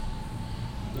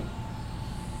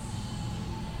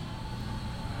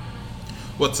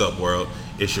What's up, world?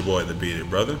 It's your boy, the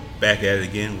Bearded Brother, back at it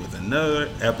again with another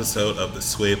episode of the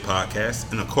Swig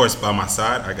Podcast. And of course, by my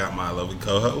side, I got my lovely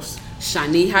co-host,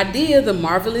 Shani Hadia, the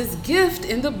marvelous gift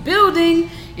in the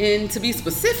building. And to be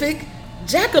specific,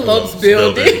 Jackalope's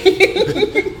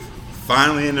building.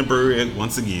 Finally in the brewery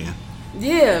once again.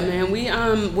 Yeah, man,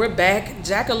 we're back.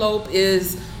 Jackalope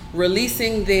is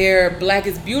releasing their Black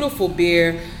is Beautiful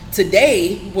beer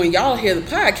today when y'all hear the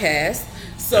podcast.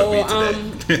 So yeah,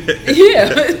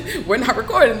 we're not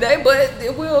recording today, but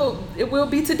it will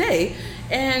be today.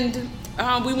 And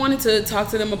we wanted to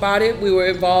talk to them about it. We were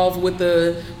involved with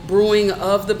the brewing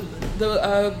of the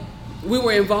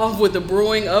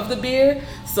brewing of the beer.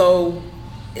 So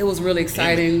it was really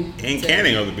exciting. And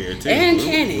canning of the beer too. And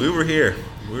canning. We were here.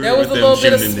 There was a little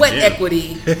bit of sweat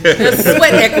equity. There's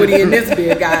sweat equity in this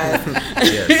beer, guys.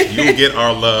 Yes, you will get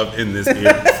our love in this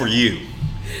beer for you.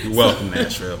 You're welcome,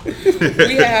 Nashville.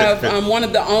 We have one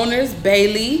of the owners,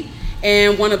 Bailey,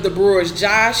 and one of the brewers,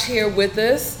 Josh, here with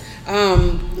us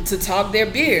to talk their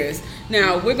beers.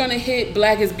 Now, we're going to hit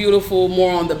Black is Beautiful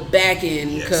more on the back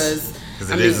end because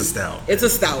it is a stout. It's a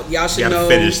stout. Y'all should know. You got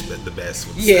to finish the best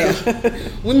with the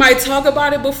stout. We might talk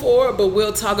about it before, but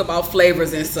we'll talk about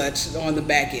flavors and such on the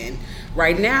back end.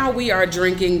 Right now, we are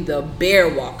drinking the Bear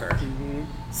Walker. Mm-hmm.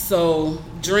 So,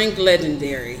 drink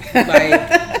legendary.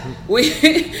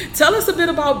 Tell us a bit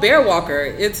about Bear Walker.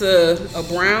 It's a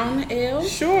brown ale?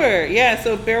 Sure. Yeah,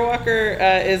 so Bear Walker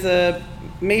is a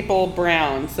maple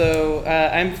brown. So,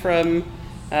 I'm from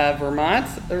Vermont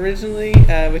originally,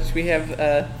 which we have,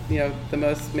 the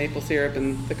most maple syrup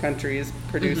in the country is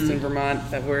produced in Vermont.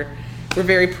 We're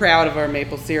very proud of our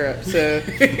maple syrup. So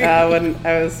when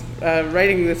I was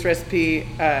writing this recipe,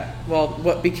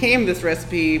 what became this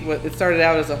recipe, it started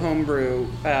out as a home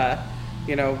brew, a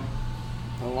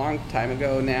long time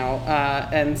ago now.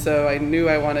 And so I knew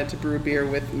I wanted to brew beer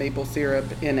with maple syrup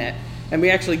in it. And we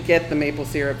actually get the maple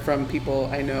syrup from people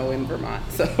I know in Vermont.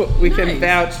 So we can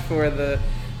vouch for the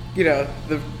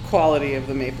quality of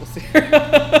the maple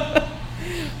syrup.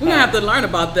 We're going to have to learn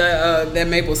about that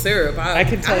maple syrup. I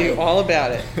can tell you all about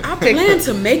it. I plan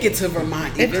to make it to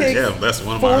Vermont. It takes that's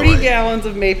one of 40 gallons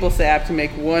of maple sap to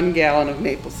make 1 gallon of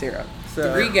maple syrup.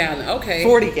 So 3 gallons, okay.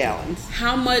 40 gallons.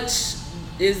 How much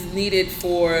is needed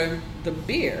for the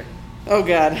beer? Oh,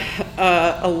 God.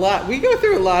 A lot. We go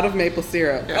through a lot of maple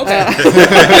syrup. Okay.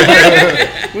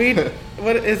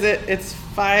 What is it? It's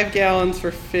 5 gallons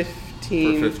for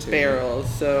 15 barrels.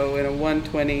 So in a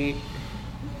 120...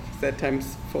 that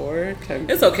times 4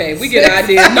 times it's okay. We get an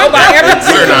idea. Nobody ever.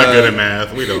 We're not good at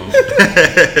math. We don't.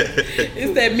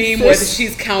 It's that meme where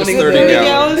she's counting 30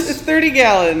 gallons. It's 30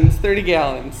 gallons. 30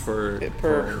 gallons per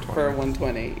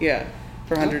 120. Yeah,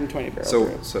 for 120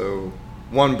 barrels. So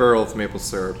 1 barrel of maple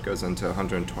syrup goes into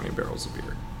 120 barrels of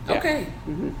beer. Yeah. Okay.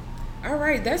 Mm-hmm. All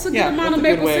right, that's a good amount of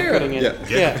maple syrup.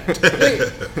 Yeah. Wait,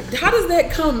 how does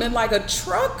that come in, like a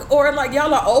truck, or like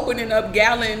y'all are opening up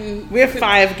gallon? We have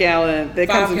 5 gallon. They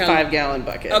comes in 5 gallon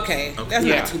buckets. Okay, that's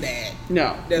not too bad.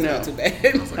 No, that's not too bad.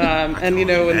 And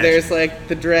when there's like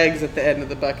the dregs at the end of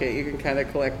the bucket, you can kind of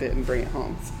collect it and bring it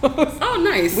home. Oh,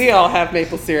 nice. We all have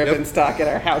maple syrup in stock at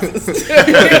our houses.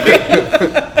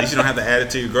 At least you don't have to add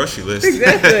it to your grocery list.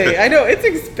 Exactly. I know it's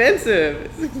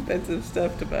expensive. It's expensive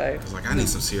stuff to buy. It's like, I need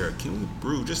some syrup. Can we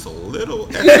brew just a little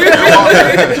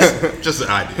extra? just an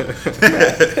idea.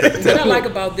 What I like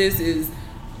about this is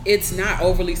it's not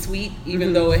overly sweet,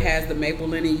 even though it has the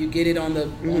maple in it. You get it on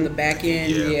the back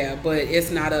end, but it's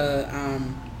not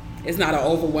a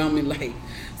overwhelming. Like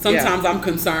sometimes I'm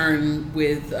concerned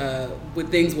with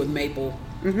things with maple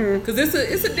because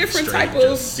it's a different type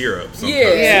of syrup.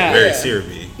 Very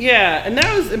syrupy. Yeah, and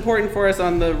that was important for us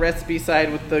on the recipe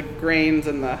side with the grains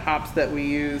and the hops that we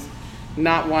use.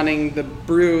 Not wanting the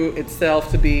brew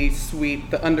itself to be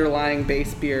sweet, the underlying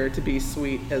base beer to be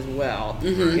sweet as well.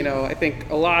 Mm-hmm. I think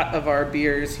a lot of our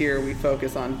beers here we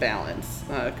focus on balance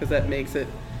because that makes it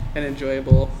an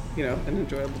enjoyable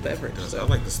beverage. So. I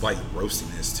like the slight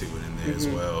roastiness to it in there as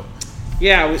well.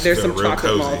 Yeah, there's some chocolate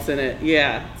cozy malts in it.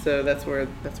 Yeah, so that's where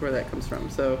that comes from.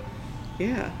 So,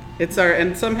 yeah,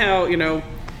 and somehow you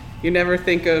never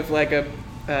think of like a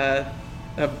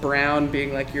brown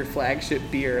being like your flagship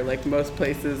beer. Like most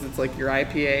places, it's like your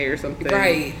IPA or something.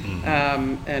 Right.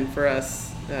 And for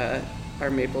us,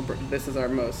 our maple, this is our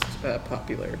most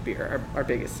popular beer, our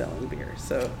biggest selling beer.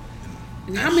 So.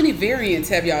 And how many variants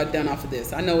have y'all done off of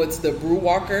this? I know it's the Brew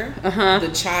Walker, the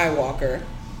Chai Walker.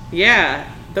 Yeah,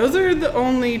 those are the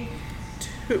only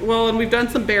two. Well, and we've done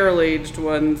some barrel-aged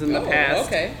ones in the past.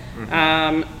 Okay.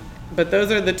 But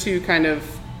those are the two kind of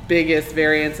biggest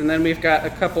variants. And then we've got a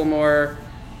couple more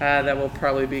that we'll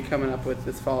probably be coming up with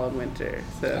this fall and winter.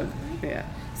 So, yeah.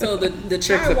 So the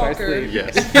Chai Walker,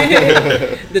 Yes.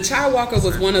 the Chai Walker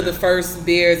was one of the first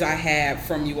beers I had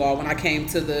from you all when I came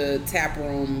to the tap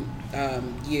room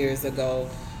years ago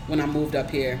when I moved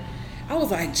up here. I was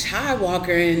like, Chai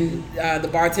Walker, and the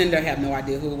bartender, I have no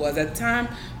idea who it was at the time,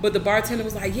 but the bartender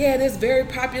was like, yeah, this is very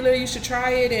popular, you should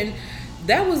try it. And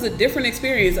that was a different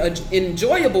experience, an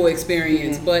enjoyable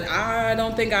experience, but I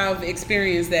don't think I've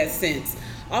experienced that since.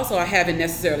 Also, I haven't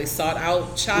necessarily sought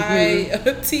out chai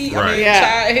tea. Right.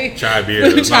 I mean, chai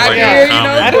beer. Chai Like beer,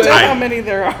 I don't know how many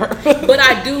there are. but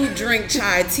I do drink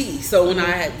chai tea. So when I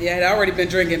had already been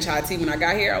drinking chai tea when I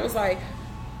got here, I was like,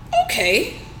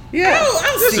 okay. Yeah.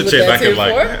 I'll This see is what a chip I that's in could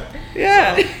like for. that.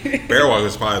 Yeah. Bear Walker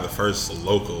is probably the first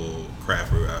local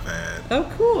craft brew I've had.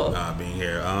 Oh, cool. Being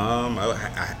here.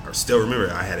 I still remember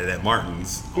I had it at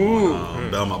Martin's on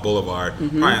Belmont Boulevard,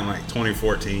 probably in like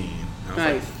 2014. I was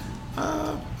Nice. like,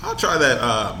 I'll try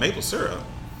that maple syrup.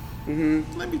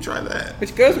 Let me try that.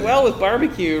 Which goes well with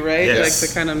barbecue, right? Yes. Like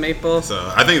the kind of maple. So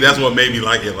I think that's what made me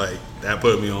like it. Like that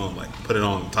put it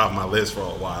on top of my list for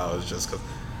a while. It's just because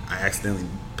I accidentally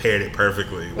paired it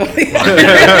perfectly. With,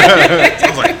 I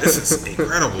was like, this is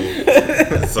incredible.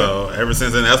 So ever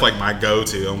since then, that's like my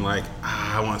go-to. I'm like,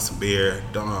 I want some beer.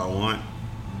 Don't know what I want.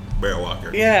 Bear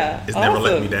Walker. Yeah. It's never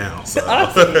let me down. So.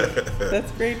 Awesome.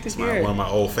 That's great to It's hear. one of my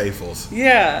old faithfuls.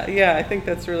 Yeah. I think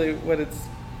that's really what it's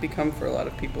become for a lot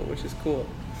of people, which is cool.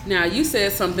 Now, you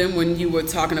said something when you were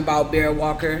talking about Bear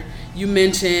Walker. You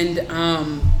mentioned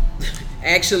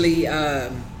actually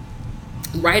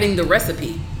writing the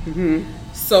recipe.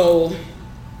 So,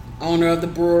 owner of the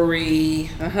brewery,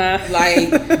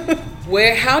 like,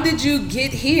 how did you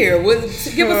get here? Give us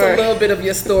a little bit of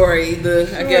your story.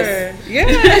 I guess.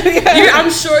 Yeah. I'm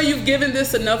sure you've given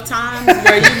this enough times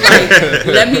where you like,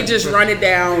 let me just run it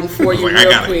down for you Like, real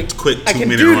I got quick. a quick I can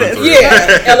 2-minute do run this. through.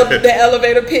 Yeah, the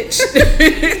elevator pitch.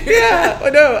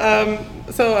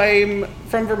 So I'm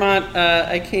from Vermont.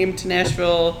 I came to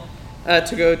Nashville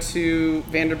to go to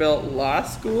Vanderbilt Law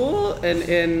School, and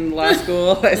in law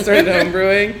school I started home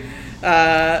brewing,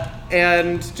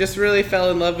 and just really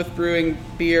fell in love with brewing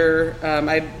beer.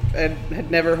 I had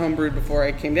never home brewed before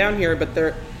I came down here,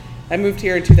 but I moved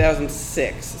here in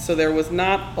 2006, so there was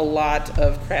not a lot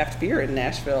of craft beer in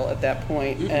Nashville at that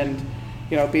point. And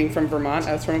being from Vermont,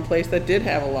 I was from a place that did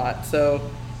have a lot. So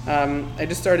I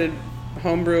just started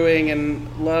home brewing and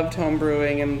loved home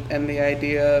brewing, and the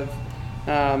idea of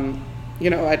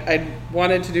I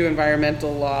wanted to do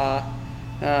environmental law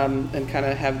and kind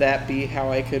of have that be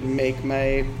how I could make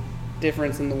my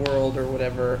difference in the world or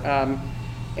whatever,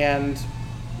 and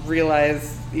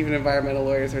realize even environmental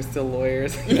lawyers are still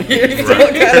lawyers. You're still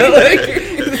kind of like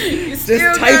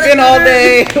just typing all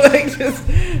day,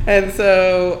 and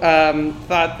so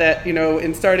thought that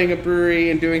in starting a brewery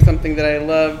and doing something that I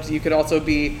loved, you could also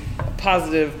be a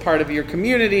positive part of your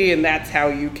community, and that's how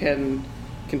you can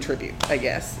contribute, I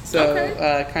guess.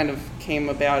 So kind of came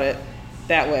about it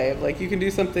that way. Like, you can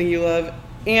do something you love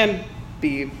and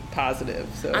be positive.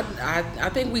 So I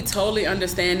think we totally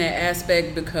understand that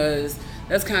aspect, because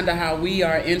that's kind of how we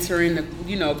are entering the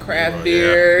craft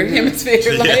beer hemisphere.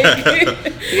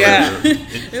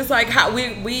 It's like how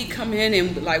we come in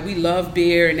and like we love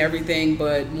beer and everything,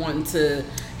 but wanting to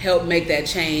help make that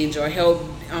change or help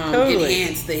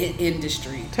enhance the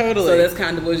industry. Totally. So that's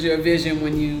kind of was your vision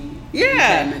when you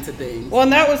came into things. Well,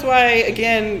 and that was why,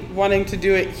 again, wanting to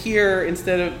do it here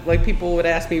instead of, like, people would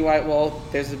ask me why, well,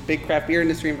 there's a big craft beer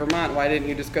industry in Vermont, why didn't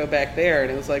you just go back there?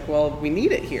 And it was like, well, we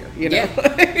need it here, Yeah.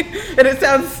 And it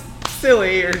sounds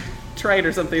silly or trite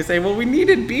or something to say, well, we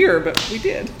needed beer, but we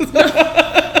did.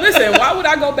 Listen, why would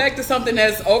I go back to something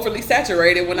that's overly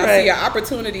saturated when I see an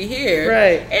opportunity here?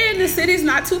 Right. And the city's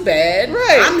not too bad.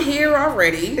 Right. I'm here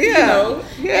already. Yeah.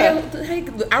 And, hey,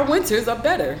 our winters are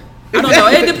better. I don't know.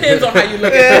 It depends on how you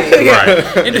look at things.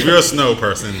 Right. If you're a snow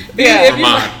person,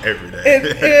 Vermont every day.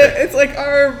 It's like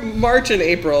our March and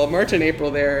April.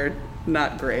 They're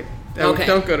not great. Okay.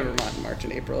 Don't go to Vermont in March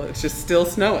and April. It's just still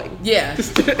snowing. Yeah.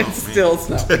 It's still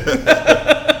snowing.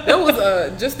 There was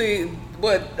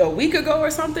a week ago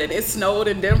or something, it snowed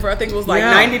in Denver. I think it was like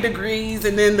 90 degrees,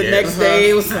 and then the next day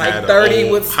it was like 30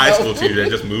 with snow. High school teacher that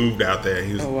just moved out there.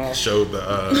 He showed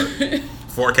the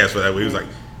forecast for that week. He was like,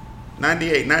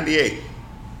 98,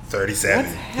 37.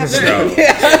 Snow.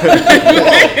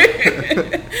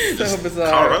 So bizarre.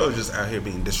 Colorado's just out here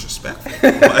being disrespectful.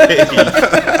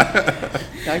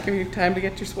 I'll give you time to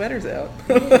get your sweaters out.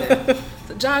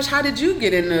 So Josh, how did you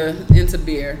get into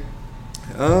beer?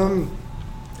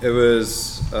 It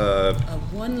was A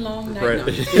one long night. right.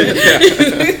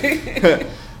 No.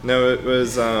 No, it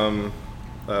was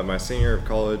my senior year of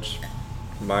college,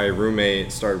 my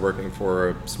roommate started working for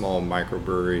a small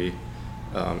microbrewery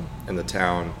in the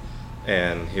town,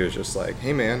 and he was just like,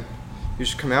 "Hey man, you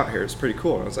should come out here. It's pretty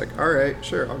cool." And I was like, "All right,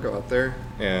 sure, I'll go out there."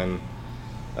 And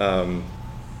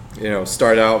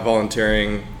started out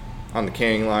volunteering on the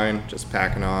canning line, just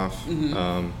packing off.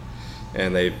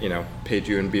 And they, paid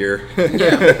you in beer.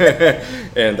 Yeah.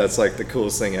 And that's like the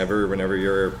coolest thing ever whenever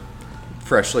you're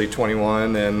freshly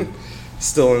 21 and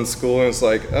still in school, and it's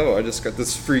like, oh, I just got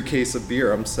this free case of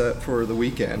beer. I'm set for the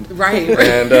weekend. Right.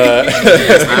 And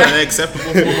it's not an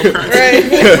acceptable form of currency.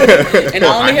 Right. And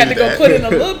I only had to go put in a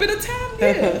little bit of time.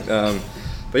 Yeah.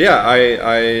 But yeah,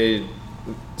 I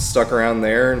stuck around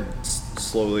there and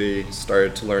slowly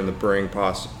started to learn the brewing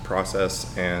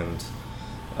process, and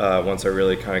once I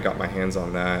really kind of got my hands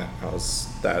on that,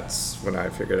 that's when I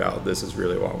figured out this is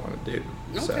really what I want to do.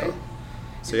 Okay.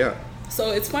 So yeah. So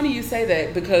it's funny you say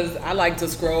that, because I like to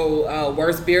scroll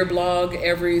Worst Beer Blog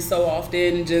every so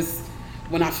often, just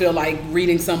when I feel like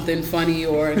reading something funny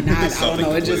or not. I don't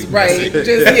know. It's just right. Just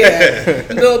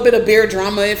a little bit of beer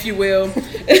drama, if you will.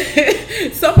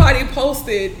 Somebody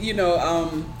posted, he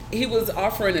was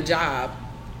offering a job,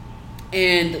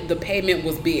 and the payment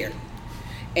was beer.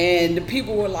 And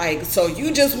people were like, so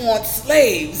you just want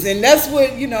slaves, and that's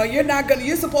what,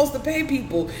 you're supposed to pay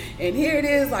people. And here it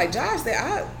is, like Josh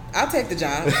said, I'll take the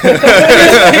job. And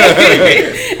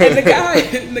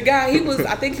the guy,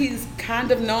 I think he's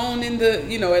kind of known in the,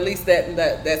 at least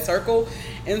that circle.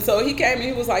 And so he came and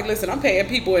he was like, listen, I'm paying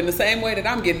people in the same way that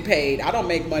I'm getting paid. I don't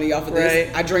make money off of this.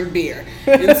 Right. I drink beer.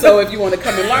 And so if you want to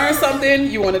come and learn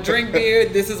something, you want to drink beer,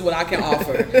 this is what I can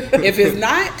offer. If it's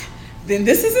not, then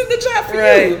this isn't the job for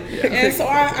you. Yeah. And so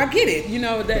I get it,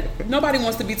 that nobody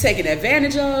wants to be taken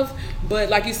advantage of. But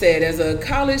like you said, as a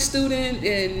college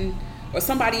student or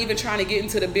somebody even trying to get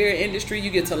into the beer industry, you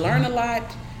get to learn a lot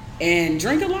and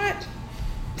drink a lot.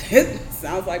 It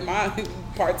sounds like my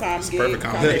part-time gig. Perfect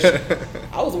combination.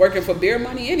 I was working for beer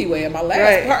money anyway in my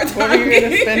last part-time What were you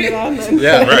going to spend it on then?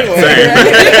 Yeah,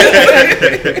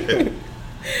 right.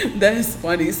 That's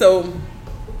funny. So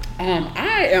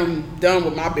I am done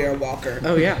with my beer walker.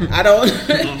 Oh yeah. I don't.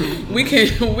 we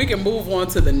can move on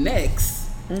to the next.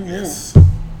 Yes.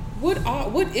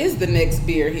 What is the next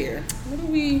beer here? What do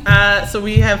we? So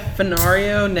we have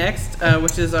Fenario next,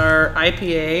 which is our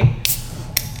IPA.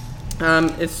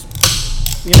 It's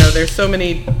there's so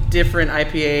many different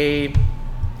IPA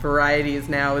varieties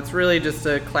now. It's really just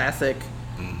a classic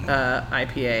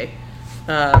IPA.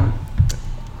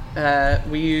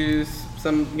 We use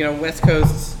some West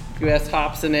Coast U.S.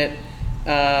 hops in it,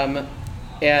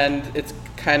 and it's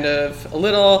kind of a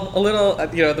little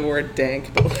the word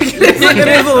dank, but it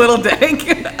is a little dank.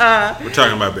 We're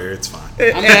talking about beer, it's fine.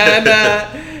 And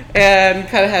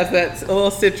kind of has that a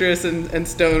little citrus and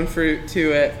stone fruit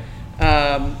to it.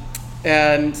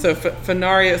 And so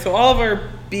Fenario, so all of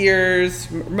our beers,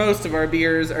 most of our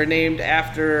beers are named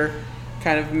after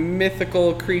kind of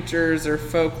mythical creatures or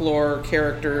folklore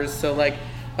characters. So like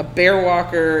a bear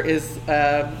walker is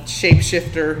a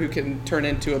shapeshifter who can turn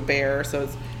into a bear. So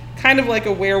it's kind of like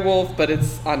a werewolf, but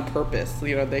it's on purpose.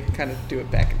 They kind of do it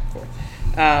back and forth.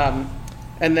 And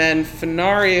then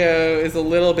Fenario is a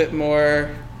little bit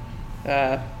more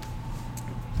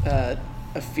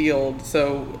afield.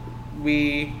 So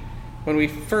when we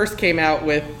first came out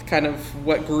with kind of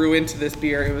what grew into this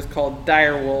beer, it was called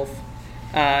Direwolf.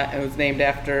 And it was named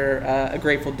after a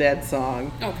Grateful Dead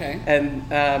song. Okay. And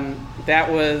that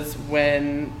was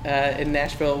when in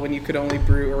Nashville, when you could only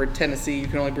brew, or Tennessee, you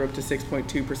could only brew up to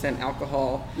 6.2%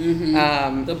 alcohol.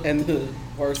 Mm-hmm. The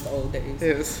worst old days.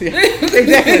 It was,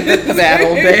 exactly, the bad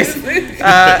old days.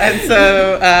 And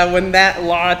so when that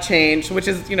law changed, which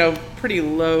is pretty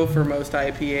low for most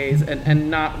IPAs, and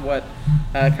not what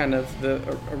kind of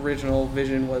the original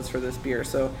vision was for this beer.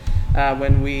 So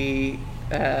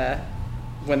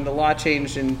when the law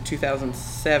changed in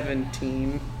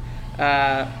 2017,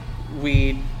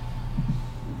 we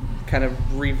kind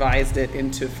of revised it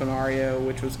into Fenario,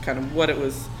 which was kind of what it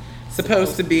was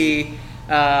supposed to be,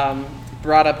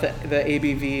 brought up the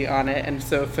ABV on it. And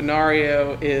so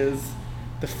Fenario is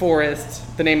the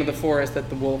forest, the name of the forest that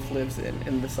the wolf lives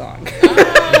in the song. Oh,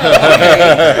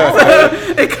 okay. So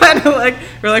it kind of like,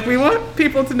 we're like, we want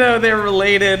people to know they're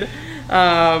related.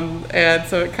 And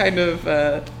so it kind of,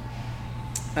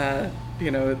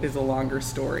 is a longer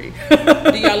story. Do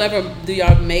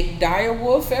y'all make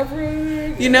Direwolf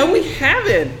ever? We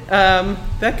haven't.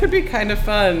 That could be kind of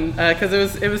fun, because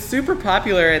it was super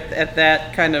popular at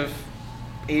that kind of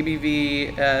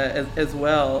ABV as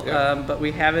well. Yeah. But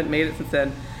we haven't made it since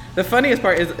then. The funniest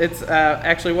part is it's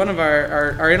actually one of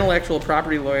our intellectual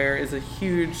property lawyer is a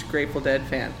huge Grateful Dead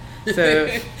fan. So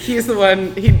he's the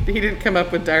one, he didn't come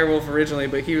up with Direwolf originally,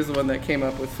 but he was the one that came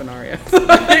up with Fenaria.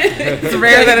 It's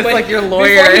rare that it's like your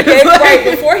lawyer.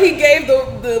 Before he gave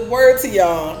the word to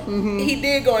y'all, he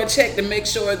did go and check to make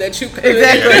sure that you could.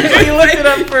 Exactly. He looked it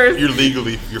up first.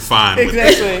 You're fine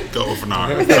exactly. with go for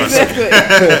Fenaria. Exactly.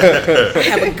 I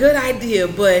have a good idea,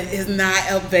 but it's not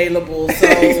available. So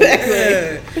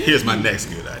exactly. Here's my next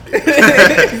good idea.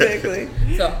 Exactly.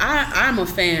 So I'm a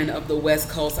fan of the West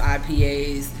Coast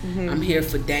IPAs. I'm here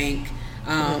for dank.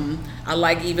 I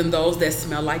like even those that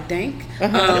smell like dank.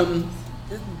 And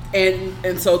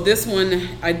so this one,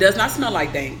 it does not smell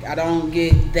like dank. I don't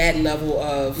get that level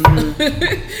of,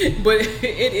 but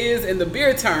it is in the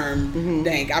beer term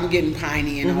dank. I'm getting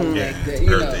piney and all of that good.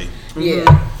 Earthy.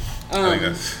 Yeah. I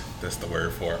think that's the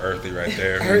word for it, earthy right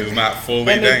there. When it's not fully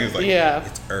dank, it's like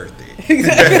it's earthy.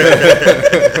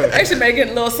 Actually, make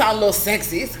it sound a little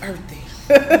sexy. It's earthy.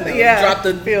 Drop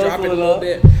it a little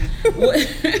bit.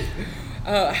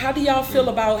 How do y'all feel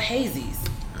about hazies?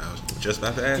 I was just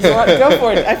about to ask. Go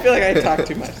for it. I feel like I talk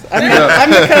too much. I'm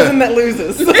the cousin that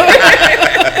loses.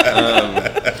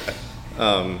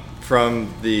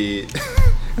 From the,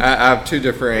 I have two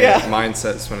different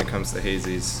mindsets when it comes to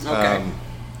hazies. Okay.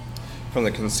 From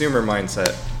the consumer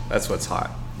mindset, that's what's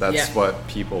hot. That's what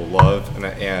people love,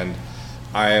 and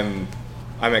I'm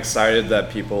excited that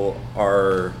people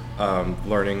are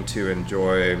learning to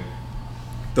enjoy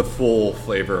the full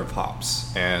flavor of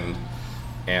hops and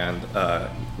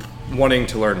wanting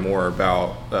to learn more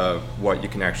about what you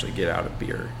can actually get out of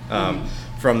beer.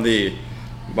 From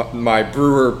my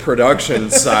brewer production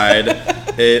side,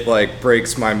 it like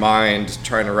breaks my mind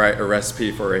trying to write a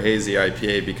recipe for a hazy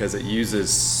IPA because it uses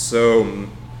so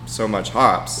much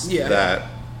hops that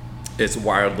it's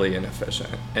wildly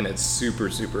inefficient and it's super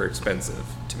expensive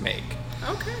to make.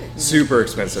 Okay. Super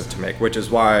expensive to make, which is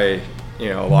why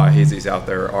a lot of hazies out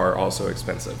there are also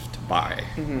expensive to buy.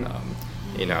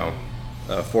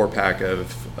 A 4-pack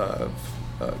of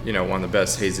one of the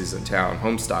best hazies in town,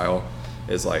 home style,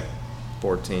 is like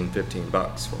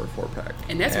 $14-15 for a 4-pack,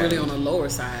 and that's really on the lower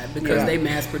side because they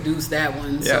mass produce that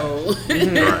one. So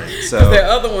right. So the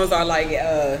other ones are like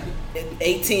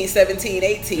 18, 17,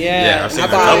 18. Yeah, I've seen a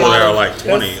couple that are like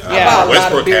 20.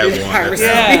 Westbrook has one.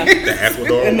 The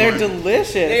Ecuador and they're one.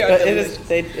 delicious. They are but delicious.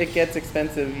 it gets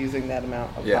expensive using that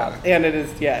amount of hops. And it is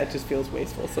it just feels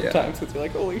wasteful sometimes because you're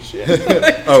like, holy shit.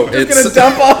 It's gonna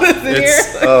dump all this in here.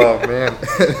 Oh man.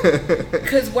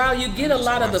 Because while you get a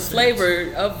lot of the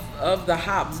flavor of the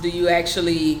hops, do you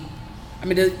actually? I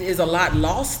mean, is a lot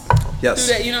lost Yes.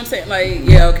 through that? You know what I'm saying? Like,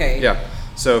 okay. Yeah.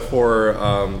 So for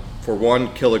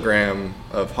 1 kilogram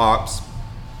of hops,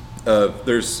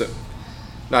 there's,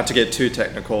 not to get too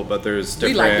technical, but there's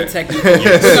different. We like the technical.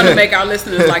 We're gonna make our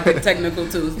listeners like the technical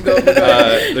too. Go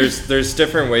ahead. There's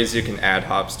different ways you can add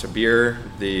hops to beer.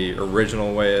 The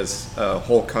original way is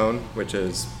whole cone, which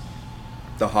is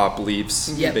the hop leaves,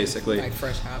 basically. Like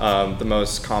fresh hops. The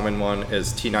most common one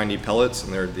is T90 pellets,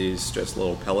 and they're these just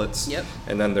little pellets. Yep.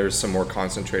 And then there's some more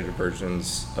concentrated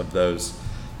versions of those.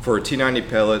 For T90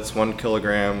 pellets, 1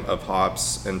 kilogram of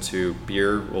hops into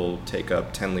beer will take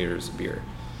up 10 liters of beer.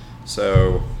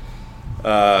 So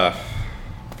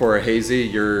for a hazy,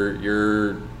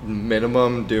 you're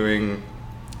minimum doing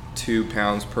 2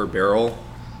 pounds per barrel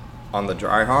on the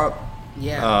dry hop.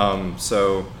 Yeah.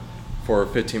 So for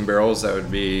 15 barrels, that would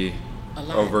be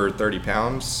over 30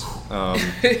 pounds,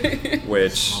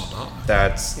 which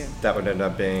that would end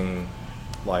up being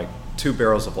like 2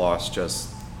 barrels of loss just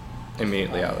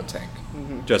immediately out of the tank.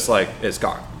 Just like it's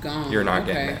gone. You're not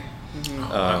getting it.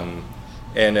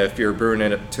 And if you're brewing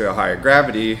it to a higher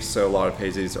gravity, so a lot of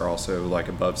hazies are also like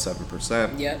above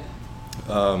 7%. Yep.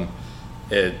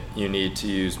 You need to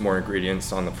use more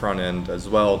ingredients on the front end as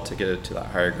well to get it to that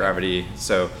higher gravity.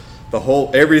 So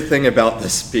everything about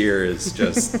this beer is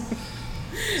just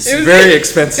it's very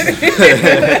expensive.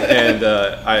 And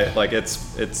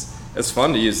it's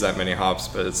fun to use that many hops,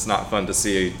 but it's not fun to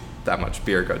see that much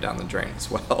beer go down the drain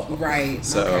as well. Right.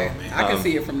 So I can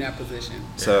see it from that position.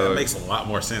 So it makes a lot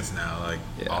more sense now. Like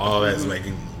all that's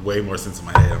making way more sense in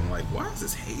my head. I'm like, why is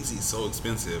this hazy so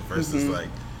expensive versus like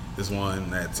this one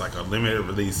that's like a limited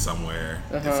release somewhere?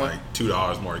 It's like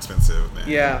 $2 more expensive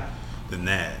than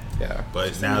that. Yeah.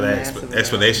 But now that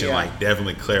explanation like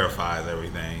definitely clarifies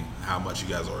everything. How much you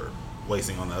guys are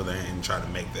wasting on the other end and trying to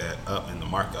make that up in the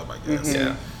markup, I guess.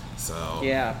 Yeah. So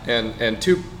and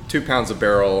 2 pounds a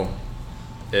barrel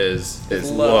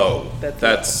is low. low. That's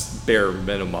That's bare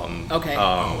minimum. Okay. Oh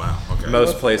wow. Okay.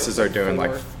 Most places are doing 4.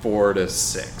 like 4 to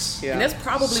 6. Yeah. And that's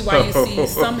probably why you see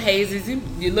some hazes.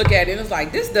 You look at it and it's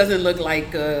like, this doesn't look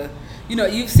like,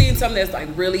 you've seen something that's like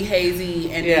really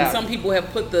hazy, and then some people have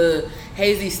put the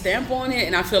hazy stamp on it,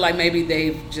 and I feel like maybe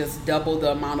they've just doubled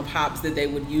the amount of hops that they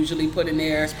would usually put in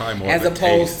there, It's probably more as of a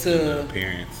opposed taste to than the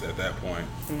appearance at that point.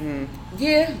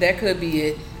 Yeah, that could be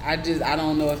it. I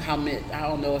don't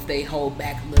know if they hold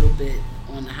back a little bit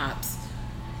on the hops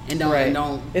and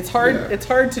don't. It's hard. Yeah. It's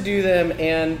hard to do them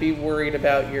and be worried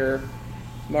about your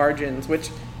margins, which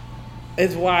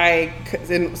is why,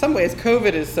 in some ways,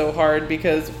 COVID is so hard,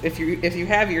 because if you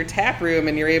have your tap room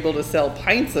and you're able to sell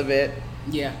pints of it,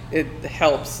 it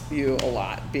helps you a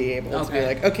lot. Be able to be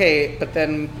like, okay, but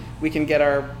then we can get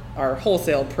our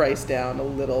wholesale price down a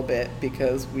little bit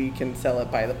because we can sell it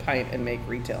by the pint and make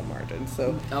retail margins.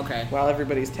 So while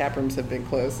everybody's tap rooms have been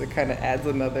closed, it kind of adds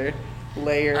another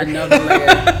layer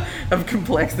of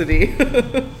complexity.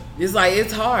 It's like,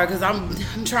 it's hard because I'm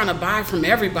trying to buy from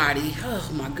everybody.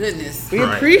 Oh my goodness, we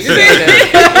appreciate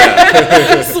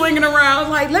it. Swinging around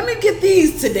like, let me get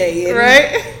these today, and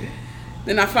right?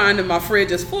 Then I find that my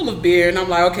fridge is full of beer, and I'm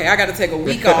like, okay, I got to take a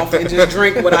week off and just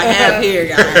drink what I have here,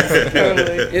 guys.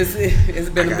 Totally. It's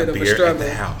been a bit of a struggle. At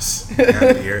the house. I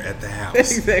got beer at the house.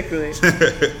 Exactly.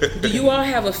 Do you all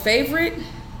have a favorite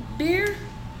beer?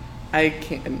 I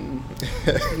can't.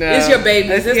 No. It's your baby.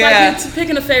 It's like you're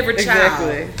picking a favorite child.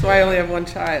 Exactly. That's why I only have one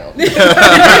child. I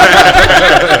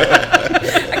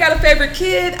got a favorite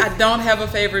kid. I don't have a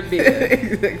favorite beer.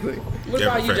 Exactly. What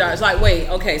about you, Josh? Like, wait,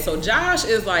 okay, so Josh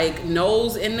is like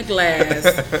nose in the glass.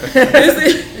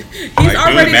 He's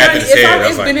already done.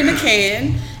 It's been in the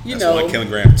can. That's 1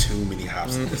 kilogram too many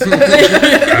hops. Dang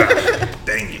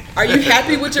it. Are you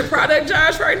happy with your product,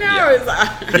 Josh, right now?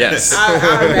 Yeah. Yes.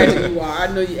 I imagine you are. I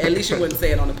know you. At least you wouldn't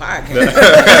say it on the podcast.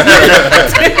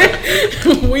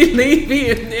 We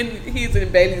leave, and he's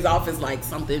in Bailey's office like,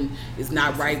 something is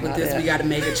not right with this. We got to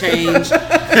make a change.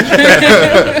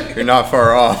 You're not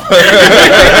far off.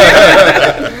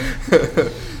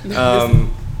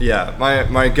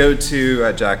 My go-to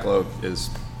at Jackalope is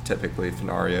typically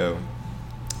Fenario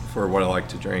for what I like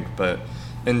to drink, but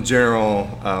in general,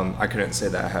 I couldn't say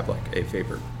that I have like a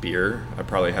favorite beer. I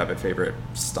probably have a favorite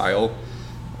style,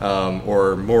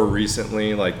 or more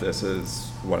recently, like this is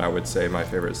what I would say my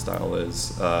favorite style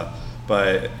is.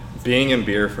 But being in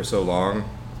beer for so long,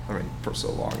 I've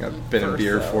been in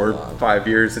beer for 5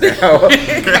 years now.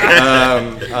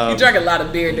 You drank a lot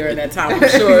of beer during that time, I'm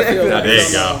sure. There you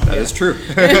go. That is true.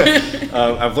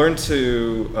 I've learned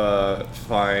to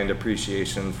find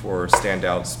appreciation for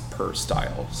standouts per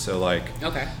style. So, like,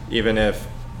 even if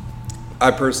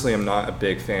I personally am not a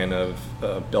big fan of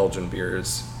Belgian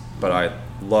beers, but I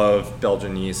love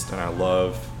Belgian yeast and I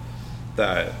love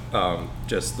that,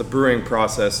 just the brewing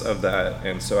process of that.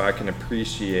 And so I can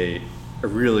appreciate a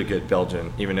really good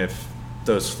Belgian, even if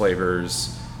those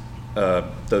flavors,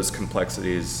 those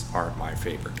complexities aren't my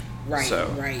favorite. Right, so,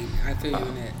 right. I feel you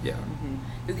on that. Yeah. Mm-hmm.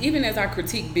 Even as I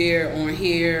critique beer on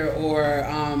here or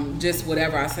just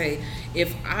whatever I say,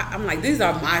 if I'm like, these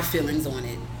are my feelings on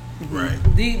it. Right.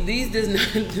 These does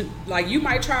not, like, you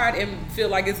might try it and feel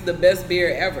like it's the best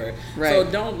beer ever. Right. So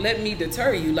don't let me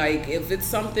deter you. Like, if it's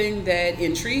something that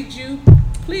intrigues you,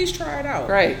 please try it out.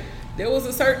 Right. There was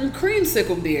a certain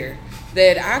creamsicle beer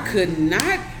that I could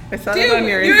not. I saw that on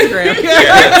your Instagram.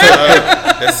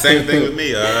 That's the same thing with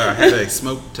me. I had a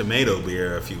smoked tomato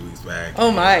beer a few weeks back. Oh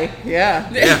my,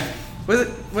 yeah. Yeah.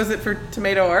 Was it for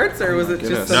Tomato Arts or was it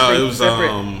just something No, it was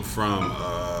separate? from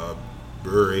a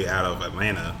brewery out of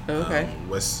Atlanta. Okay.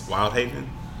 West Wild Haven.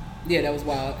 Yeah, that was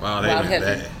Wild Heaven.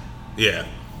 Heaven.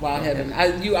 Wild Heaven.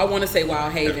 I want to say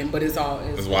Wild Haven, but it's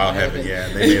Wild Heaven. Yeah,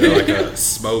 they made like a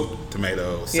smoked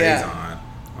tomato saison.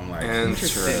 I'm like,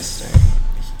 interesting.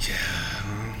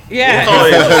 Yeah,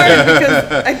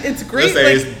 because it's great.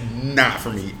 This is not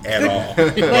for me at all.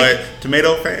 But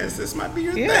tomato fans, this might be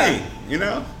your thing. You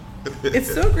know, it's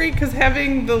so great because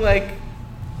having the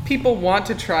people want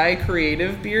to try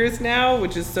creative beers now,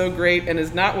 which is so great and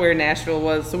is not where Nashville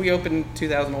was. So we opened in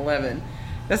 2011.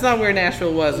 That's not where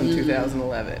Nashville was in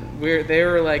 2011. They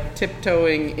were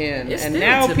tiptoeing in, it's and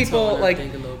now people I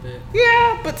think a little bit.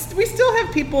 Yeah, but we still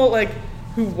have people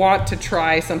who want to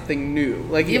try something new.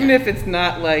 Even if it's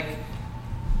not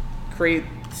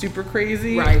super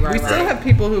crazy, we still have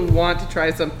people who want to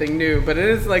try something new. But it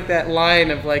is that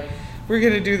line of we're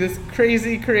gonna do this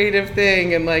crazy creative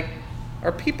thing, and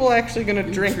are people actually gonna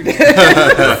drink this?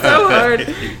 It's so hard.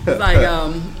 It's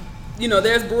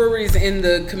there's breweries in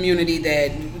the community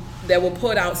that will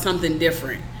put out something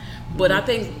different, but I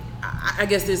think I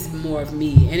guess this is more of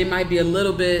me, and it might be a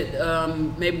little bit,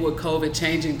 maybe with COVID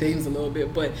changing things a little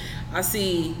bit, but I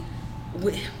see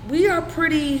we are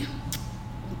pretty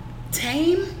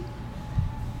tame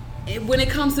when it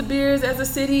comes to beers as a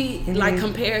city, like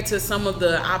compared to some of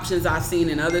the options I've seen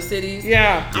in other cities.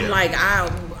 I'm like,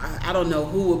 I don't know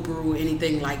who would brew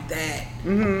anything like that.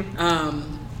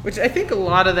 Which I think a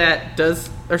lot of that does,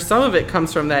 or some of it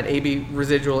comes from that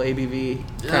residual ABV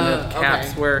kind of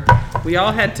caps, where we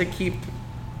all had to keep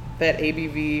that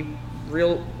ABV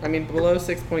below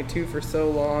 6.2 for so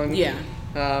long.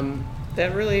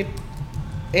 That really,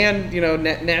 and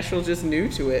Nashville's just new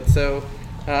to it, so.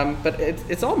 But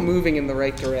it's all moving in the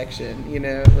right direction,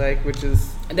 which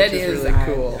is really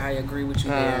cool. I agree with you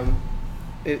there.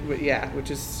 Which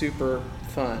is super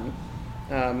fun,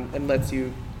 and lets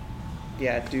you,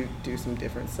 do some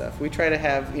different stuff. We try to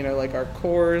have like our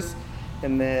cores,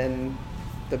 and then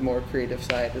the more creative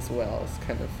side as well. It's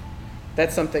kind of,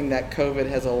 that's something that COVID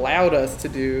has allowed us to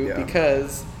do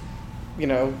because,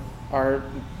 our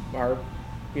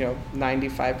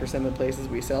 95% of the places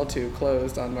we sell to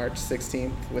closed on March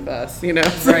 16th with us,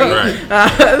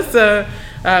 So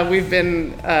we've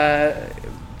been,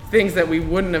 things that we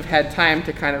wouldn't have had time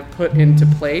to kind of put into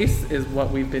place is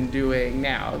what we've been doing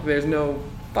now. There's no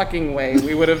fucking way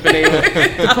we would have been able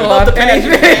to pull off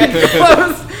anything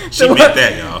close. She beat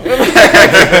that, y'all.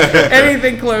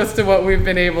 Anything close to what we've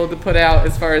been able to put out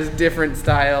as far as different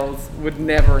styles would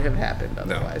never have happened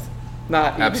otherwise.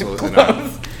 Not even absolutely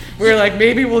close. Not. We were like,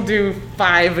 maybe we'll do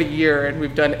 5 a year, and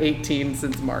we've done 18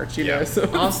 since March, So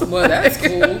awesome. Well, that's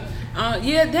cool. I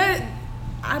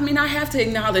have to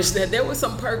acknowledge that there were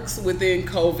some perks within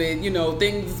COVID.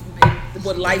 Things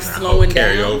with life slowing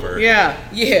carry down. over. Yeah.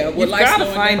 With life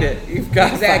slowing down. You've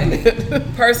got to find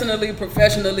it. Personally,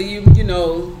 professionally,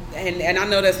 and I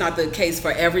know that's not the case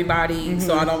for everybody,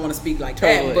 so I don't want to speak like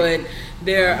that. But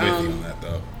there, I'm with you on that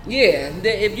though.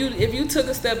 If you took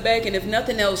a step back, and if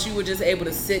nothing else, you were just able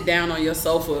to sit down on your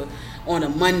sofa on a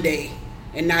Monday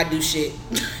and not do shit.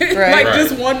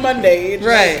 Just one Monday.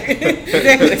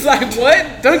 It's like,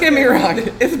 what? Don't get me wrong.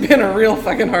 It's been a real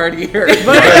fucking hard year.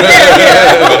 But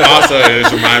also, it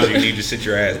just reminds you need to sit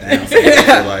your ass down for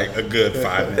like a good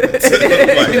 5 minutes.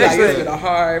 It's been a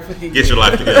hard. Get your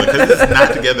life together, because it's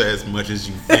not together as much as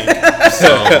you think.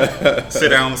 So sit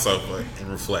down on the sofa and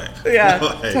reflect.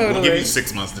 Totally. We'll give you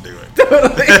 6 months to do it.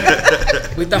 Totally.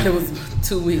 We thought it was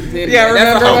 2 weeks. Anyway.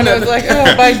 Remember when it was like,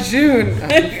 by June.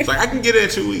 It's like, I can get it in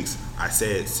 2 weeks. I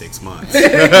said 6 months.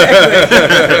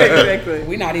 Exactly.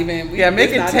 We're not even.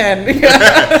 Make it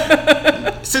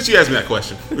 10. Since you asked me that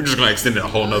question, we're just going to extend it a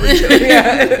whole nother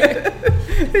year.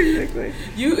 Exactly.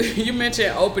 You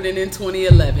mentioned opening in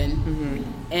 2011,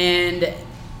 and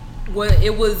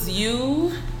it was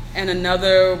you and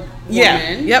another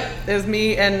woman. It was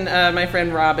me and my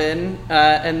friend Robin,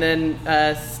 and then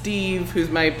Steve, who's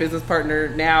my business partner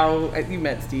now. You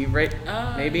met Steve, right?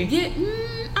 Maybe.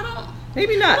 I don't.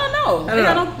 Maybe not. I don't know. I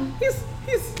don't know. He's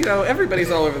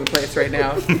everybody's all over the place right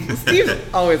now. Steve's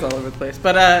always all over the place,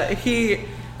 but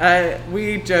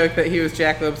we joke that he was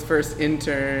Jackalope's first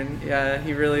intern.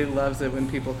 He really loves it when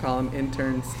people call him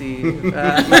Intern Steve. He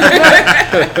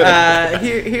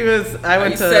was. I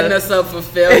went to setting us up for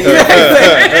failure. I'm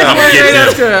gonna right get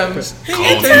up to him. Call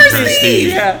him Intern Steve.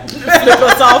 Yeah, flip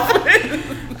us off.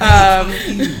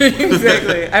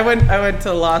 Exactly. I went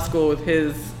to law school with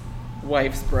his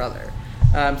wife's brother.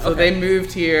 So they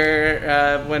moved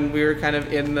here when we were kind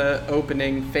of in the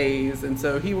opening phase, and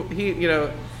so he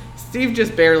Steve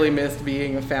just barely missed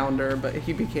being a founder, but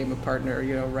he became a partner,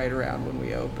 right around when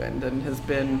we opened, and has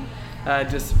been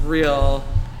just real.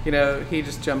 He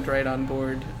just jumped right on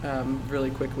board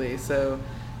really quickly. So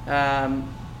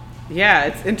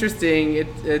it's interesting.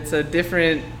 It's a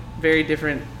very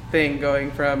different thing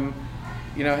going from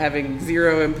having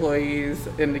 0 employees,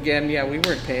 and again, we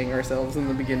weren't paying ourselves in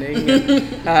the beginning.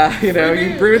 And,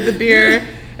 you brewed the beer,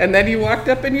 and then you walked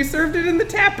up and you served it in the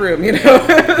tap room.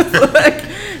 It's like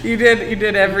you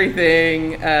did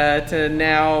everything to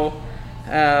now,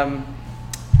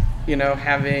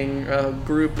 having a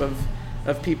group of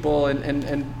people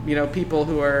and people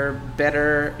who are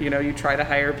better. You try to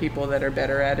hire people that are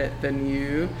better at it than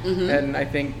you, and I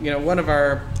think one of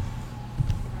our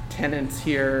tenets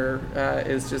here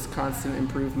is just constant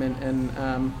improvement, and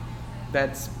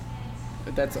that's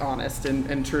honest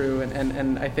and true,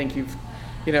 and I think you've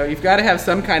got to have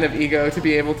some kind of ego to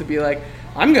be able to be like,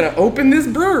 I'm gonna open this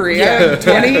brewery. I'm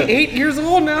 28 years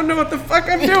old now. I know what the fuck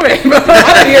I'm doing. I'm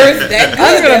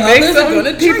gonna make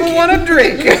something people want to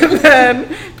drink, and then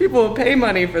people will pay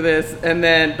money for this,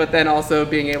 but then also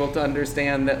being able to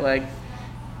understand that like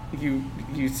you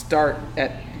start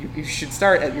at you should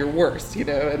start at your worst,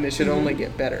 and it should only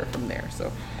get better from there.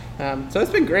 So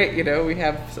it's been great. We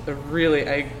have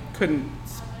I couldn't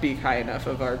speak high enough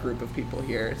of our group of people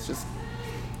here. It's just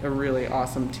a really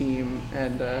awesome team,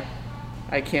 and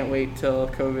I can't wait till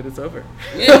COVID is over.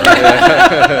 You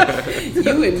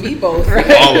and me both. Right?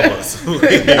 All of us. We're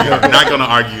not going to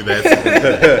argue that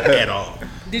at all.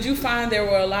 Did you find there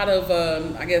were a lot of,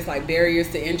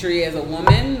 barriers to entry as a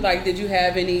woman? Like, did you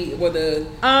have any,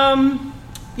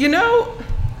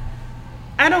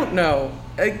 I don't know.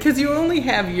 Because you only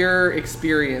have your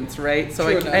experience, right? So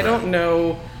I don't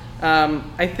know.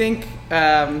 I think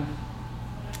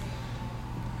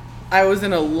I was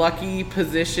in a lucky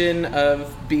position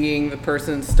of being the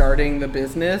person starting the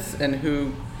business and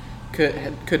who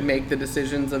could make the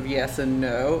decisions of yes and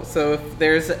no. So if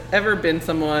there's ever been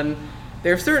someone,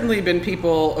 there have certainly been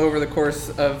people over the course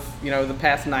of the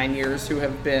past 9 years who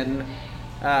have been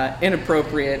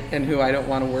inappropriate and who I don't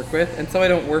want to work with, and so I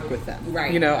don't work with them.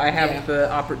 Right. I have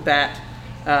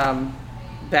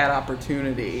that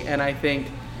opportunity, and I think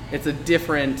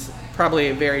it's probably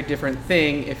a very different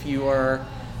thing if you are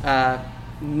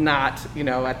not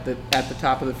at the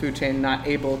top of the food chain, not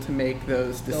able to make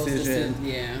those decisions.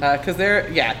 Because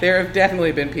there have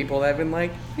definitely been people that have been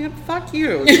like, fuck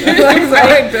you.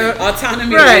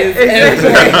 Autonomy is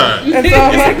exactly. And so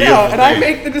I'm like, no, and I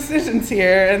make the decisions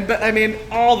here, but I mean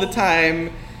all the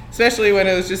time, especially when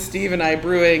it was just Steve and I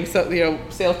brewing. So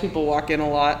salespeople walk in a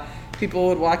lot. People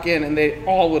would walk in and they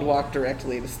all would walk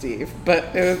directly to Steve, but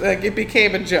it was like it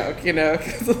became a joke,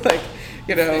 because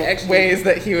ways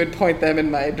that he would point them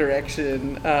in my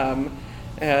direction. I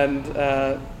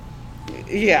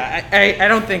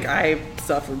don't think I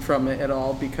suffered from it at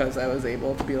all because I was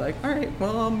able to be like, all right,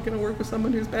 well, I'm going to work with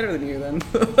someone who's better than you then.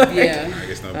 I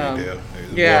guess no big deal.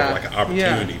 It's more of like an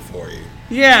opportunity for you.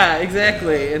 Yeah,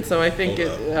 exactly. And so I think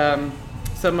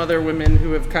some other women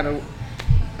who have kind of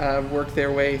worked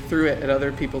their way through it at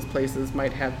other people's places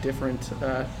might have different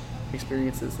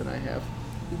experiences than I have.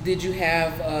 Did you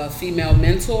have a female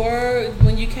mentor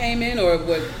when you came in, or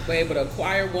were able to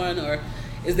acquire one, or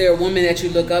is there a woman that you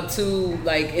look up to,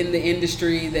 like in the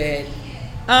industry that?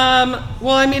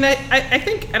 Well, I mean, I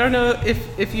think, I don't know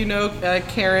if you know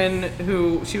Karen,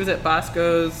 who she was at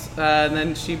Bosco's, and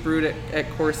then she brewed at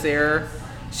Corsair.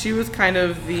 She was kind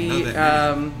of the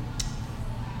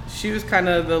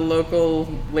local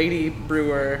lady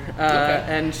brewer,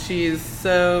 and she's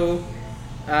so.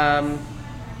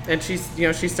 And she's,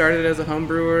 she started as a home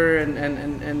brewer,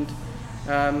 and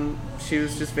she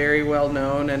was just very well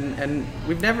known, and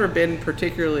we've never been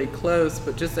particularly close,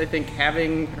 but just I think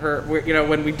having her,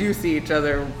 when we do see each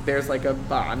other, there's like a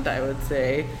bond, I would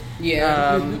say.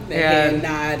 Yeah, and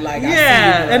nod like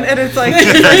and it's like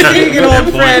seeing an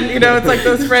old friend, it's like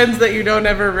those friends that you don't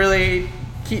ever really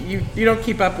you don't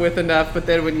keep up with enough, but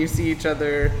then when you see each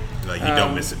other, like you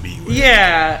don't miss a beat with.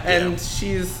 And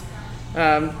she's.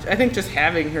 I think just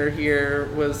having her here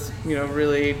was,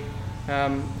 really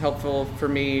helpful for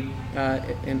me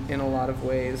in a lot of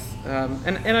ways.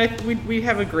 We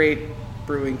have a great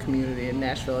brewing community in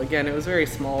Nashville. Again, it was very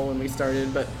small when we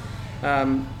started, but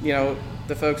the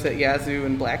folks at Yazoo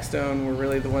and Blackstone were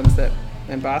really the ones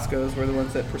and Bosco's were the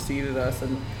ones that preceded us,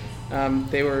 and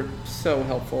they were so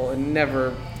helpful, and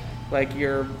never like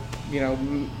your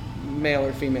male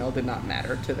or female did not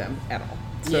matter to them at all.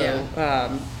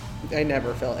 So. I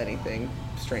never felt anything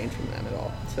strange from them at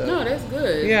all. So no, that's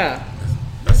good. Yeah,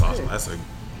 that's awesome. That's a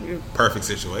perfect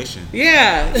situation.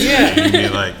 Yeah. You're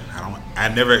like,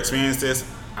 I've never experienced this.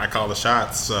 I call the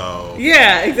shots, so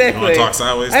yeah, exactly. You want to talk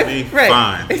sideways to me? Right.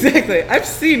 Fine. Exactly. I've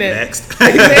seen it. Next.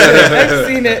 Exactly. I've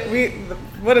seen it.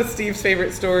 One of Steve's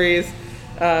favorite stories.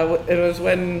 It was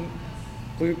when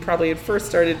we probably had first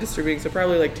started distributing, so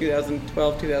probably like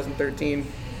 2012, 2013.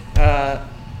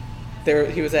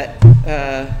 He was at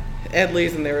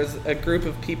Edley's, and there was a group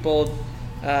of people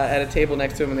at a table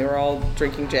next to him, and they were all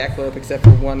drinking Jackalope except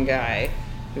for one guy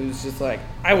who was just like,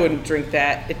 I wouldn't drink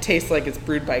that. It tastes like it's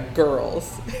brewed by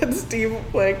girls. And Steve, he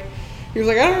was like,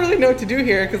 I don't really know what to do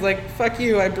here, because fuck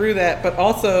you, I brew that, but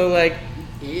also what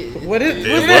does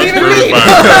that even mean?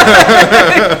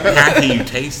 How can you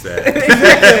taste that?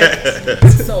 Exactly.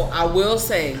 So I will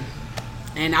say,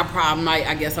 and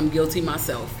I guess I'm guilty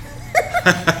myself.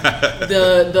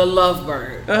 the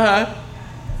Lovebird.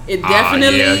 It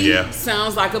definitely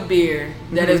sounds like a beer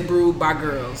that is brewed by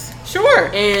girls.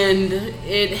 Sure. And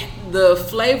the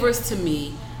flavors to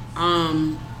me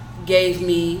gave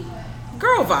me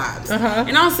girl vibes. And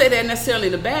I don't say that necessarily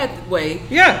in a bad way.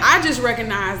 Yeah. I just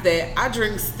recognize that I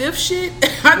drink stiff shit.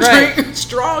 I drink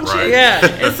strong shit. Yeah.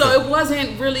 And so it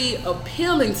wasn't really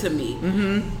appealing to me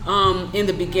in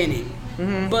the beginning.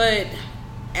 But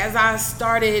as I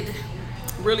started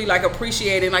really like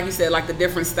appreciating, like you said, like the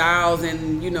different styles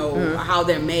and how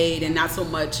they're made, and not so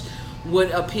much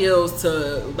what appeals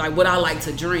to like what I like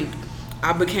to drink,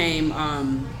 I became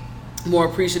more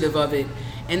appreciative of it.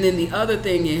 And then the other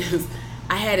thing is,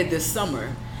 I had it this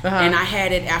summer. And I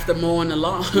had it after mowing the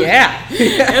lawn. Yeah.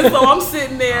 And so I'm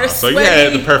sitting there So sweaty. you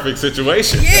had the perfect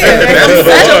situation. Yeah, I'm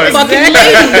such a fucking lady,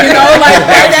 like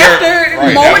right after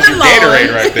mowing the lawn.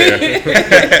 Gatorade right there.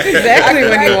 Exactly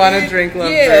when you want to drink Lovebird.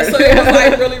 Yeah, so it was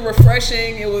like really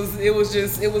refreshing. It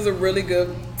was a really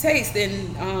good taste.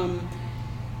 And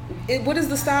what is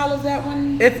the style of that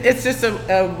one? It's just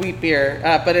a wheat beer,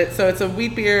 but it's a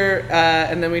wheat beer,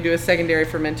 and then we do a secondary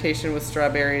fermentation with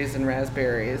strawberries and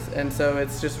raspberries, and so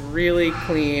it's just really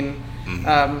clean.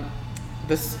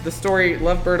 The story,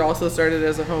 Lovebird also started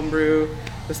as a homebrew.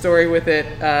 The story with it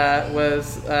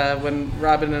was when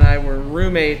Robin and I were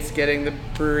roommates getting the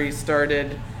brewery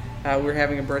started. We were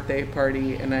having a birthday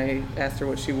party, and I asked her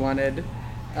what she wanted.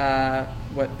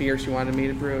 What beer she wanted me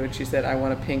to brew, and she said, I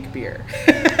want a pink beer.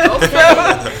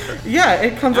 Yeah,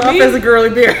 it comes off as a girly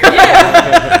beer.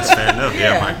 That's fair enough.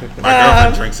 Yeah, my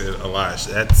girlfriend drinks it a lot.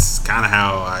 That's kind of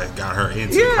how I got her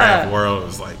into the craft world. It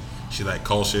was like she liked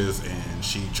Kolsch's, and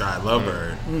she tried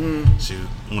Lovebird.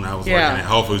 When I was working at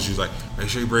Whole Foods, she was like, make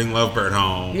sure you bring Lovebird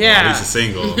home. Yeah. At least a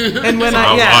single. And when so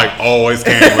I was like always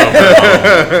carrying Lovebird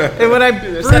home. And when I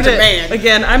brewed it,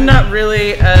 again, I'm not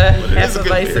really a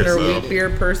Hefeweizen or wheat beer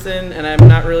person, and I'm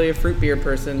not really a fruit beer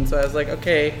person. So I was like,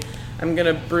 okay, I'm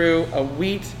gonna brew a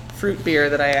wheat fruit beer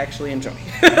that I actually enjoy.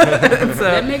 So,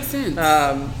 that makes sense.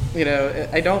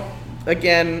 I don't.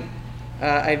 Again,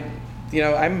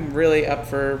 I'm really up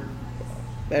for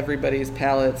everybody's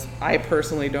palates. I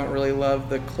personally don't really love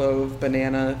the clove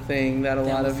banana thing that a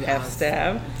lot of hefs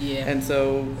have. Yeah. And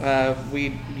so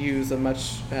we use a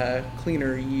much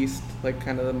cleaner yeast, like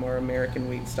kind of the more American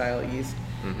wheat style yeast,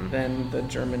 than the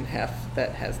German hef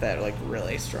that has that like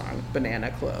really strong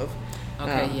banana clove.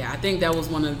 Okay, I think that was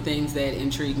one of the things that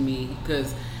intrigued me,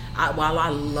 because while I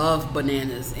love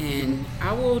bananas and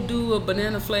I will do a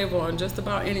banana flavor on just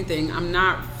about anything, I'm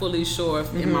not fully sure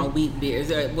if in my wheat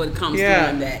beers what comes through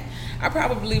in that. I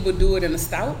probably would do it in a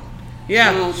stout.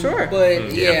 Yeah, sure. But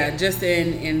just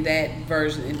in that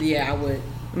version, I would.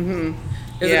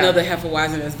 There's another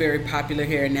Hefeweizen that's very popular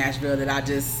here in Nashville that I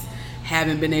just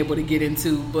haven't been able to get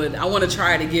into, but I want to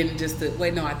try it again.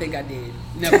 I think I did.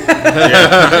 Never mind.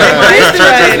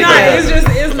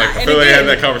 It's not. I feel like I had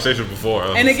that conversation before.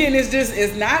 And again,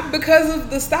 it's not because of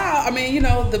the style. I mean,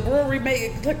 the brewery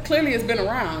clearly has been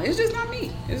around. It's just not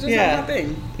me. It's just not my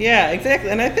thing. Yeah, exactly.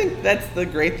 And I think that's the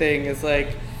great thing is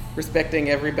like respecting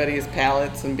everybody's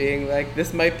palates and being like,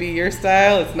 this might be your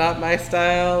style. It's not my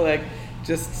style. Like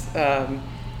just,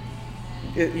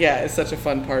 it's such a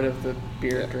fun part of the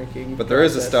beer drinking. But there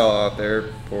is a style out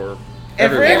there for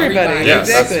everybody. Yes,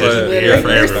 exactly.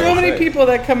 There's so everybody. many people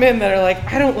that come in that are like,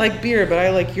 I don't like beer, but I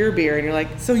like your beer. And you're like,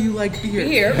 so you like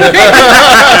beer? This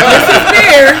is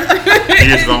beer. You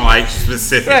just don't like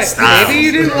specific styles. Maybe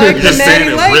you didn't like the Natty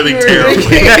Light really you were terribly.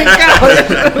 drinking in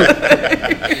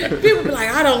college. People be like,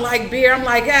 I don't like beer. I'm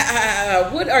like,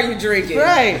 what are you drinking?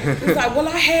 Right. It's like, well,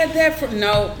 I had that from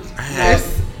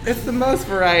It's the most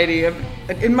variety of,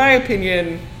 in my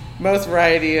opinion, most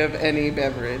variety of any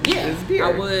beverage is beer.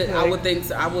 I would think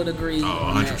so. I would agree.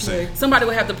 Oh, 100%. Somebody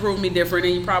would have to prove me different,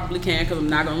 and you probably can, because I'm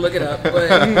not going to look it up. But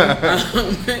there's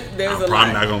I'm a probably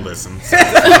lot. not gonna listen.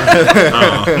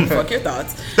 Fuck your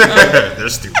thoughts. They're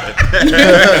stupid.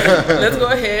 Let's go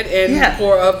ahead and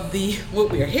pour up what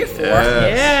we are here for.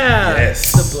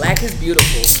 Yes. The Black is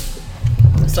Beautiful.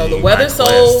 So the King Weather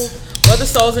Michael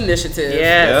Souls Initiative.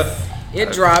 Yes.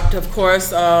 It dropped, of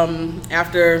course,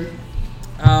 after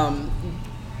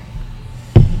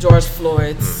George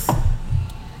Floyd's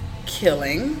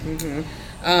killing.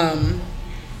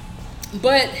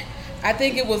 But I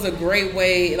think it was a great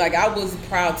way. Like, I was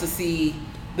proud to see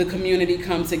the community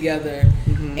come together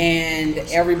and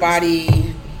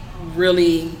everybody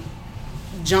really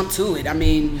jump to it. I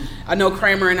mean, I know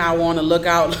Kramer and I want to look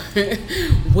out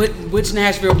which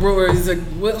Nashville brewers,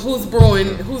 who's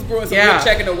brewing. So we're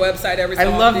checking the website every so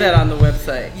often. I love that on the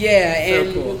website. Yeah, so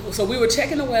and cool. So we were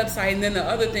checking the website, and then the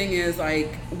other thing is,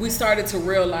 like, we started to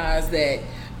realize that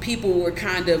people were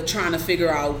kind of trying to figure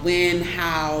out when,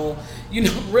 how,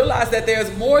 realize that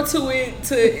there's more to it.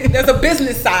 There's a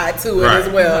business side to it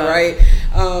as well, right?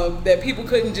 That people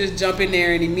couldn't just jump in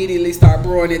there and immediately start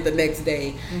brewing it the next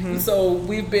day. And so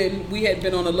we had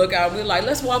been on the lookout. We were like,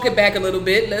 let's walk it back a little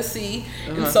bit. Let's see.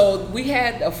 And so we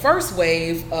had a first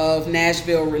wave of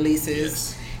Nashville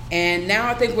releases, and now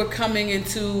I think we're coming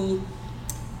into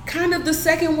kind of the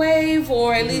second wave,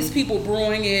 or at least people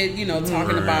brewing it, you know,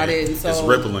 talking about it, and so it's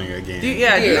rippling again. Do you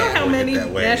know how many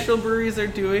national breweries are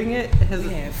doing it?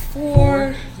 We have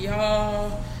 4,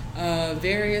 y'all,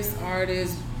 various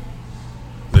artists.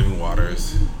 Living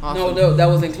Waters. Awesome. No, that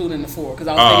was including the 4, because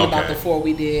I was thinking about the 4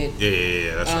 we did.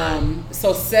 Yeah, that's right.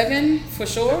 So 7 for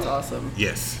sure. That's awesome.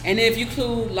 Yes. And if you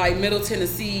include like Middle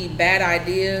Tennessee Bad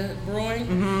Idea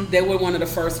Brewing, they were one of the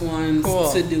first ones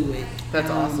to do it. That's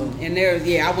awesome. And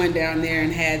I went down there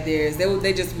and had theirs.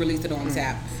 They just released it on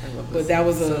tap. But that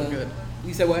was so good.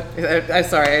 You said what? I'm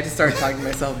sorry, I just started talking to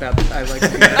myself about this. I like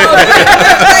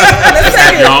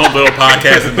Your own little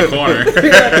podcast in the corner.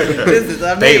 This is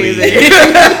amazing.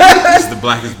 This is the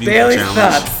Blackest Beautiful Bailey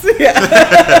Challenge. Thoughts.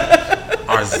 Yeah.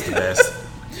 Ours is the best.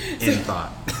 In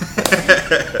thought.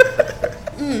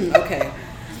 Okay.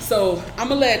 So I'm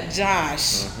going to let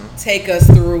Josh take us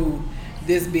through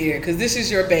this beer, because this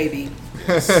is your baby.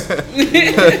 Take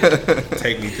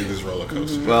me through this roller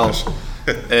coaster. Well, so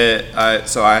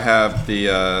I have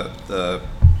the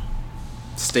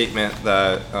statement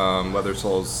that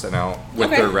Weathersouls sent out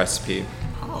with their recipe.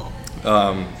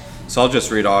 So I'll just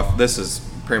read off. This is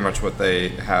pretty much what they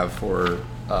have for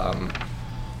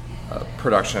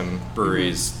production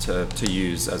breweries to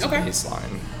use as a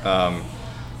baseline.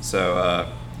 So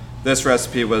this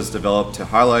recipe was developed to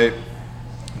highlight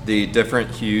the different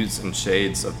hues and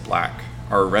shades of black.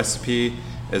 Our recipe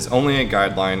is only a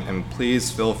guideline, and please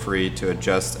feel free to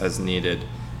adjust as needed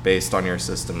based on your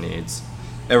system needs.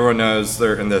 Everyone knows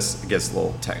and this gets a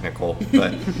little technical,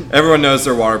 but everyone knows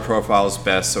their water profile is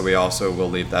best, so we also will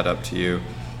leave that up to you.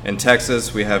 In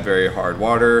Texas, we have very hard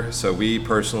water, so we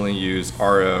personally use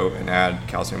RO and add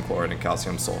calcium chloride and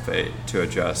calcium sulfate to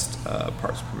adjust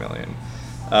parts per million.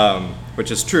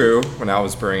 Which is true. When I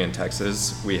was brewing in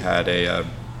Texas, we had a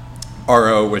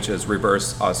RO, which is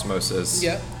reverse osmosis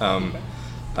system.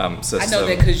 I know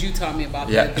that because you taught me about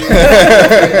that.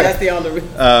 That's the only reason.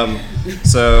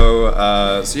 So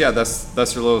that's your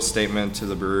little statement to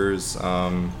the brewers, we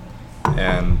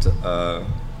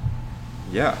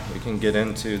can get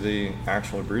into the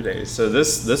actual brew days. So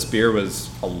this beer was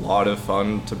a lot of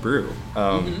fun to brew.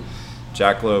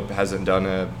 Jackalope hasn't done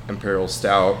an imperial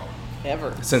stout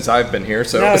ever since I've been here.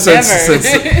 So no, since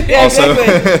yeah, also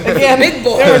exactly. Again, big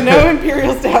boy. There were no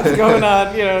imperial stouts going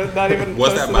on. You know, not even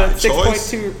was close that to by the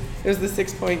choice? 6.2. It was the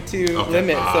 6.2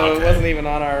 limit, so it wasn't even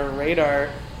on our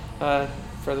radar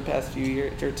for the past few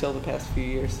years, or till the past few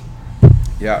years.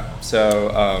 Yeah. So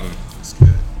That's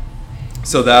good.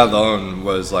 so that alone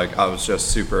was like, I was just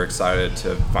super excited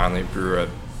to finally brew a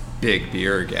big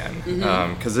beer again,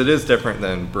 because it is different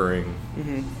than brewing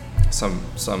some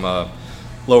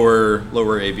lower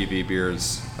ABV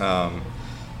beers.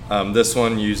 This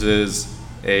one uses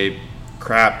a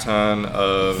crap ton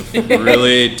of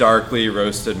really darkly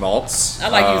roasted malts. I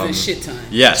like using shit ton.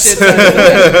 Yes. Shit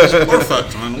ton. Or fuck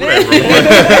ton, whatever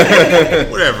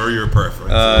your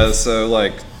preference. So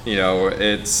like,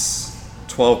 it's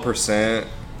 12%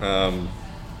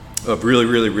 of really,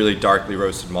 really, really darkly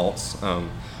roasted malts,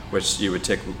 which you would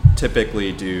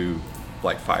typically do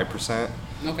like 5%.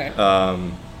 Okay.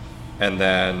 And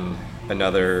then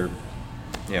another,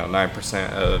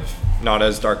 9% of not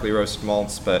as darkly roasted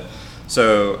malts, but that's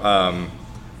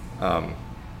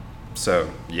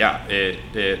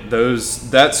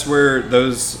where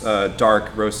those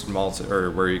dark roasted malts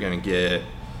are where you're going to get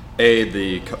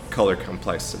the color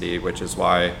complexity, which is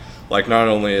why, like, not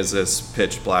only is this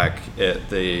pitch black,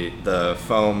 the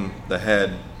foam, the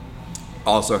head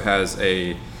also has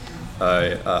a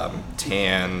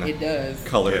tan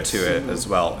color to it as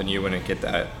well, and you wouldn't get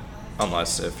that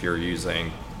unless if you're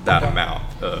using that amount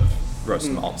of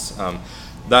roasted malts.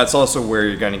 That's also where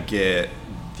you're going to get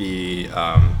the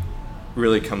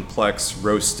really complex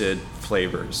roasted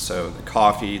flavors. So the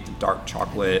coffee, the dark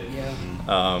chocolate,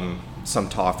 some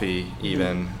toffee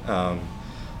even,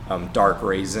 dark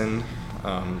raisin,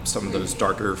 some of those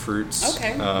darker fruits.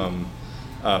 Okay.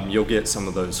 You'll get some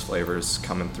of those flavors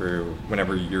coming through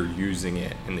whenever you're using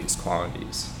it in these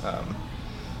quantities.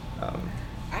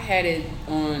 I had it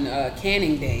on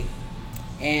canning day,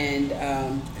 and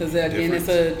because again, it's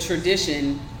a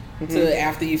tradition to,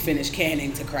 after you finish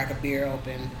canning, to crack a beer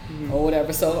open or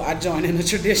whatever. So I joined in the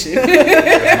tradition.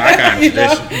 That's my kind of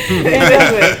tradition.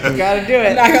 Exactly. Gotta do it.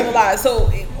 I'm not gonna lie. So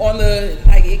on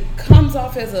it comes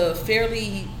off as a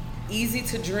fairly easy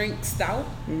to drink stout.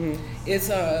 It's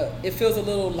it feels a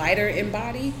little lighter in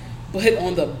body, but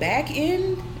on the back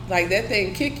end, like, that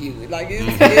thing kick you. Like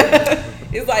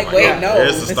it's like, wait, no,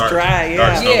 There's the it's start, dry.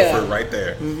 start Yeah. fruit right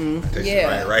there. Takes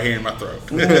it right here in my throat.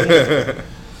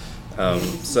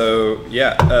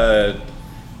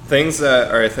 things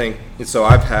that are, I think, so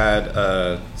I've had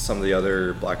some of the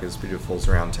other Black is Beautifuls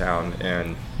around town,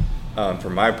 and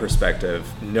from my perspective,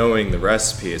 knowing the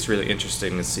recipe, it's really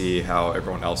interesting to see how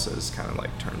everyone else's kind of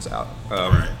like turns out.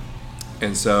 Right.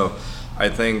 And so I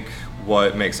think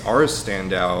what makes ours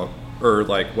stand out, or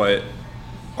like what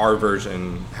our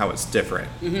version, how it's different,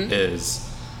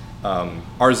 is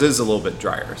ours is a little bit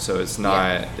drier. So it's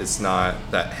not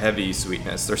that heavy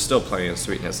sweetness. There's still plenty of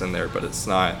sweetness in there, but it's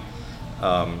not.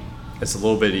 It's a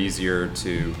little bit easier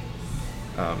to.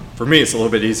 For me, it's a little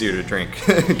bit easier to drink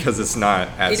because it's not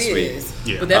as sweet. It is.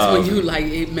 Yeah. But that's when you like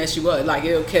it mess you up. Like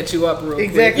it'll catch you up real quick.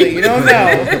 Exactly. You don't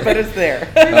know, but it's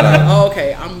there. Oh,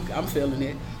 okay, I'm feeling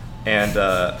it. And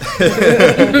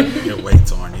It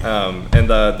waits on you. and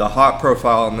the hop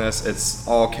profile on this, it's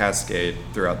all Cascade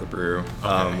throughout the brew,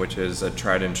 Okay. which is a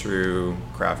tried and true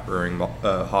craft brewing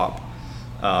hop.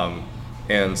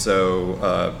 And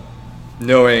so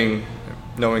knowing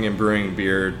and brewing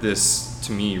beer, this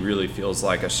to me really feels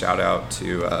like a shout out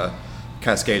to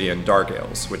Cascadian dark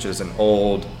ales, which is an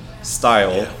old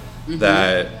style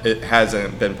that it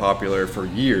hasn't been popular for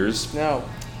years. No.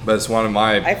 But it's one of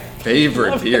my favorite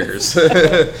love beers.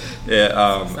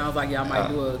 Yeah. Sounds like y'all might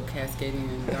do a Cascadian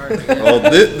and dark. Well,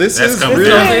 this That's is coming really,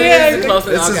 down.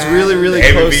 this is really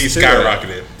ABV close to it.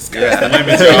 skyrocketed. Yeah.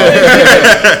 Limits,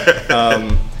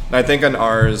 y'all. And I think on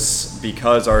ours,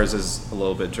 because ours is a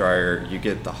little bit drier, you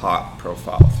get the hop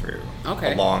profile through,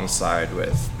 alongside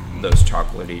with those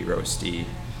chocolatey, roasty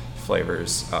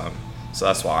flavors. So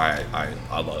that's why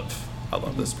I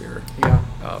love this beer. Yeah.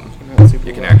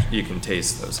 You can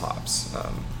taste those hops.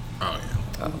 Oh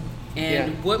yeah.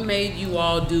 And what made you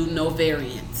all do no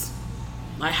variants?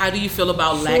 Like, how do you feel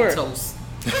about Sure. lactose?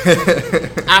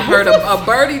 I heard a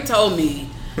birdie told me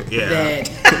Yeah. that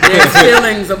there's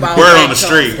feelings about Word lactose. on the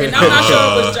street. And I'm not sure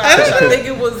it was Josh. I think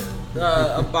it was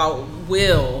about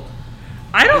Will.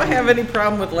 I don't have any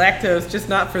problem with lactose, just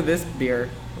not for this beer.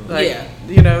 Like, Yeah.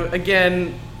 you know,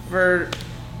 again, for,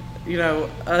 you know,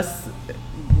 us,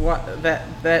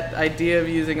 that idea of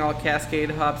using all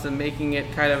Cascade hops and making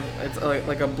it kind of, it's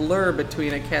like a blur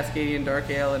between a Cascadian Dark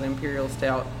Ale and Imperial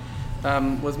Stout,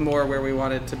 was more where we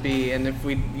wanted to be. And if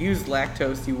we used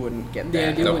lactose, you wouldn't get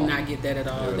Yeah, that. you at would all. not get that at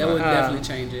all. That would definitely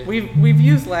change it. We've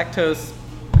used lactose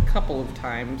a couple of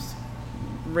times,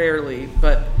 rarely,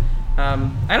 but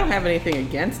I don't have anything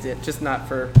against it. Just not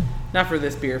for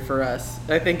this beer for us.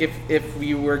 I think if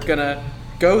you were gonna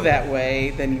go that way,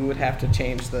 then you would have to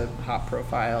change the hop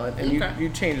profile, and you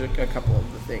change a couple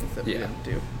of the things that we didn't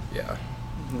do. Yeah.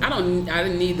 I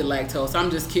didn't need the lactose. I'm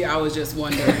just kidding. I was just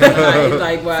wondering,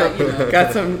 like, why, you know.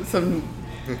 Got some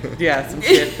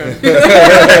shit from.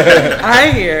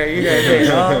 I hear you guys saying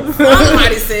all.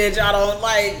 Somebody said y'all don't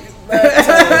like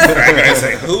lactose. I gotta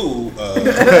say who.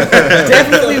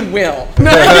 Definitely will.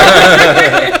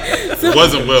 It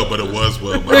wasn't Will, but it was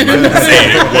Will. But I'm not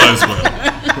saying it was Will.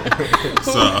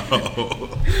 So.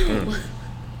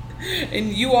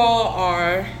 And you all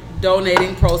are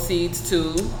donating proceeds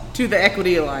to The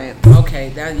Equity Alliance. Okay,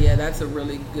 that's a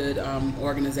really good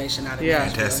organization out of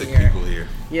Nashville. Fantastic here. people here.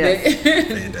 Yes.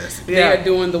 Fantastic. They are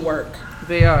doing the work.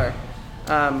 They are.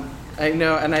 I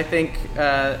know, and I think,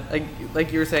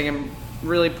 like you were saying, I'm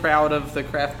really proud of the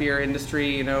craft beer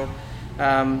industry, you know,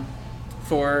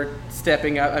 for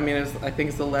stepping up. I mean, I think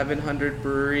it's 1,100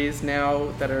 breweries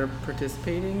now that are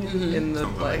participating in the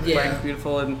Black is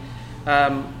Beautiful, and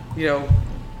you know,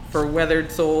 for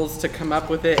Weathered Souls to come up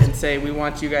with it and say, we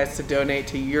want you guys to donate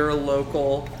to your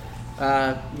local,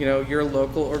 your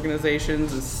local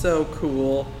organizations is so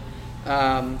cool.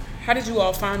 How did you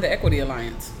all find the Equity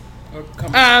Alliance? Or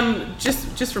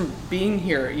Just from being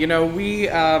here, you know, we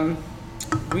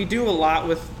do a lot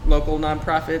with local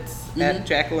nonprofits at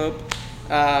Jackalope.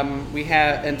 We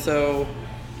have, and so,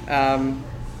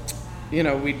 you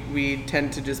know, we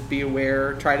tend to just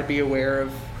try to be aware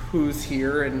of who's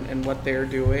here and what they're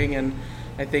doing, and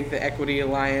I think the Equity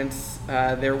Alliance,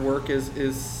 their work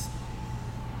is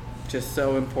just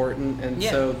so important, and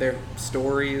so their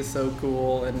story is so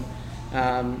cool, and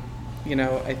you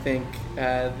know, I think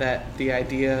that the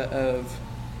idea of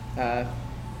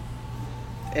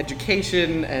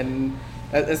education, and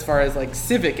as far as like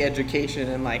civic education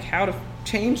and like how to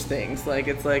change things, like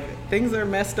it's like things are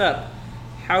messed up,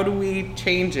 how do we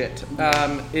change it,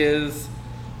 is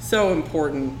so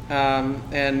important,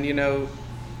 and you know,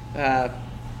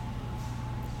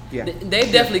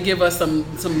 they definitely give us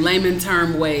some layman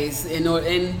term ways, and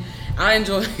I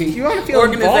enjoy you want to feel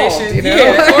organizations, involved,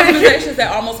 you know? organizations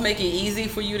that almost make it easy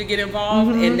for you to get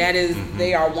involved, and that is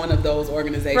they are one of those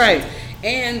organizations. Right.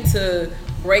 And to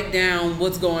break down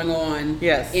what's going on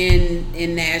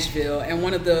in Nashville. And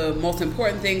one of the most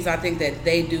important things I think that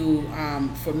they do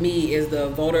for me is the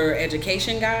voter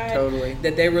education guide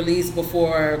that they release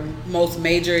before most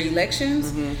major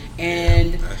elections.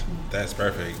 And that's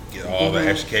perfect. Get all the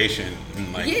education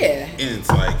and and it's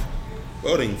like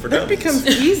voting for that dummies. becomes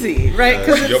easy, right?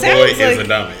 Because your boy is a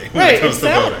dummy when it comes to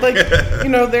voting.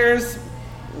 Like, there's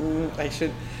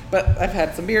but I've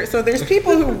had some beer. So there's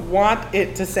people who want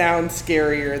it to sound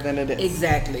scarier than it is.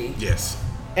 Exactly. Yes.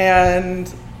 And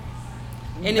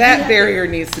that barrier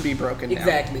needs to be broken down.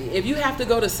 Exactly. If you have to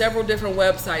go to several different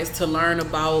websites to learn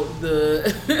about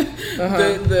the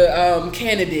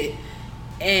candidate,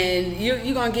 and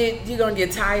you're gonna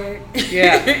get tired.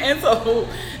 Yeah. And so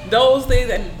those things,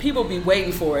 and people be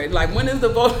waiting for it. Like, when is the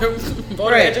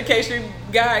voter education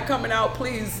guide coming out?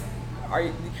 Please.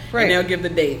 And they'll give the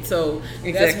date. So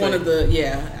that's one of the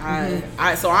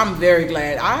so I'm very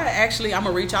glad. I'm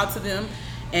gonna reach out to them,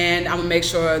 and I'm gonna make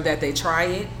sure that they try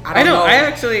it. I know. I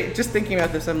actually, just thinking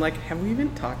about this, I'm like, have we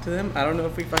even talked to them? I don't know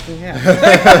if we fucking have.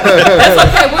 That's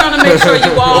okay. We're gonna make sure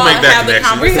you all have the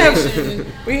conversation.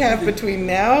 We have between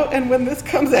now and when this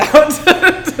comes out.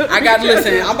 Listen.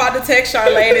 I'm about to text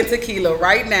Charlene and Tequila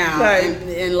right now,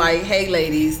 and like, hey,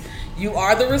 ladies, you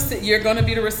are you're gonna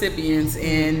be the recipients,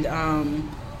 and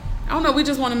I don't know. We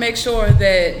just want to make sure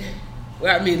that,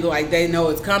 they know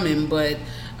it's coming, but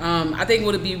I think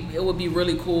it would be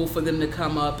really cool for them to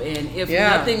come up and, if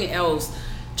nothing else,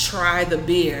 try the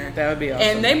beer. That would be awesome.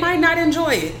 And they might not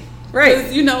enjoy it. Right.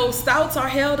 Because, stouts are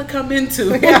hell to come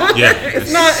into.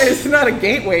 It's not a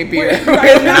gateway beer.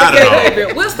 Not a gateway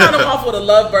beer. We'll start them off with a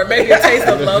Lovebird, maybe a taste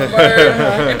of Lovebird,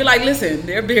 and be like, listen,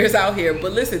 there are beers out here,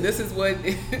 but listen, this is what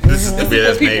this is the beer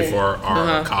that's made for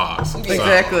our cause.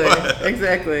 Exactly.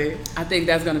 Exactly. I think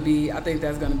that's gonna be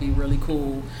really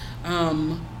cool.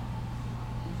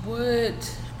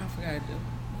 What I forgot to do.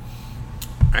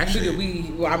 Actually,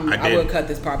 I will cut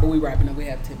this part, but we wrapping up. We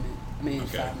have 10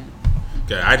 minutes. 5 minutes.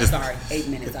 Okay, Sorry, 8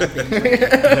 minutes. I've been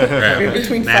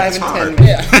between 5 and 10 hard.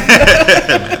 minutes.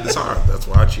 That's hard. That's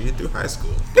why I cheated through high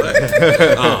school.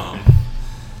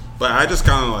 But I just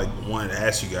kind of wanted to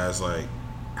ask you guys,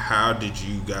 how did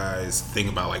you guys think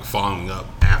about following up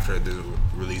after the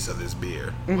release of this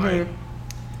beer? The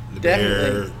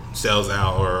beer sells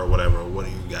out or whatever. What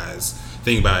do you guys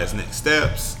think about its next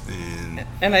steps?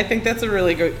 And I think that's a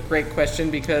really great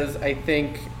question, because I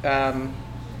think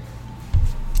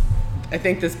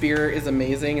this beer is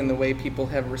amazing, and the way people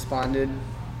have responded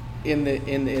in the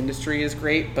industry is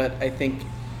great. But I think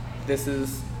this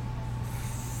is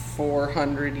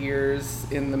 400 years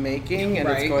in the making, and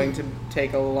it's going to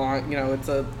take a long.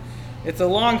 It's a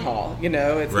long haul.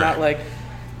 It's not like.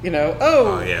 We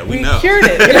cured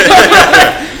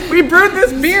it. We brewed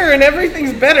this beer and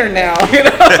everything's better now. For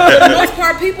the most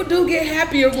part, people do get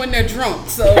happier when they're drunk.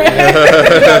 So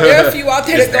there are a few out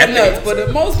there that go nuts, but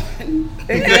the most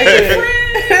exactly.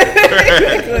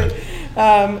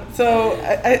 So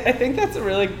I think that's a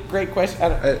really great question. I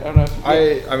don't know.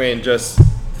 I mean, just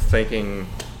thinking,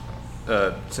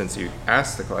 since you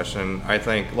asked the question, I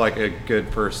think a good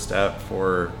first step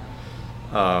for.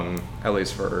 At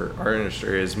least for our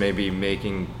industry, is maybe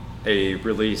making a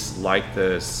release like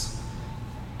this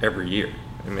every year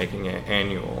and making it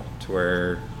annual, to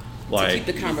where to keep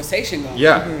the conversation going.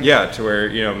 To where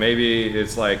maybe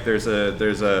it's there's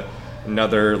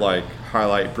another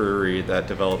highlight brewery that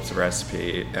develops a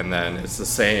recipe, and then it's the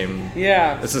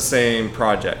same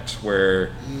project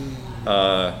where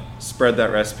spread that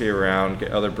recipe around,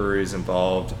 get other breweries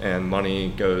involved, and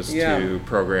money goes to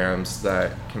programs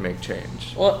that can make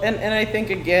change. Well, and I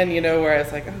think, again, where I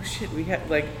was like, oh shit, we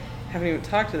haven't even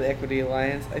talked to the Equity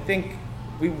Alliance. I think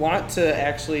we want to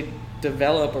actually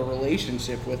develop a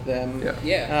relationship with them.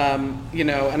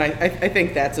 And I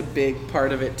think that's a big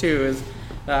part of it too, is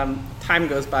time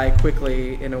goes by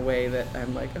quickly in a way that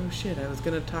I'm like, oh shit, I was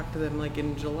going to talk to them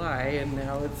in July, and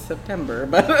now it's September.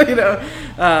 But,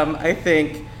 I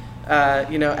think,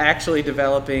 actually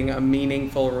developing a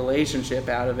meaningful relationship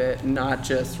out of it, not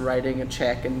just writing a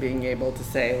check and being able to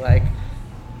say,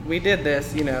 we did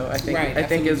this, I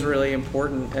think is really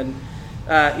important. And,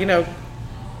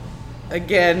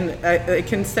 again, it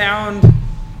can sound,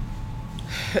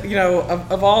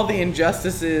 of all the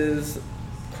injustices,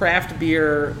 craft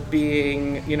beer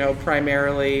being,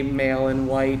 primarily male and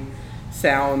white,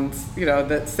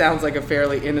 that sounds like a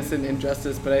fairly innocent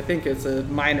injustice, but I think it's a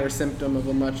minor symptom of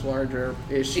a much larger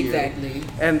issue. Exactly.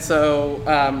 And so,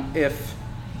 if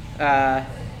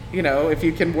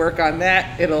you can work on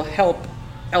that, it'll help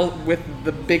out with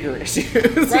the bigger issues.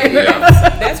 Right.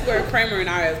 That's where Kramer and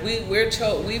I,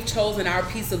 we've chosen our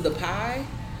piece of the pie.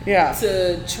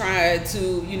 to try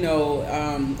to,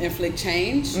 inflict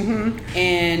change.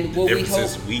 And what we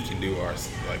hope we can do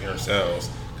ourselves,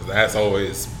 because that's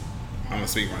always, I'm gonna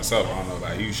speak for myself. I don't know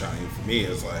about you, Shawnee. For me,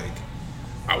 it's like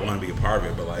I want to be a part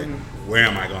of it, but like, where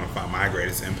am I going to find my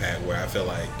greatest impact? Where I feel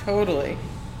like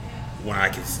when I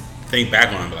can think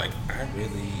back on it, like I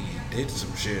really did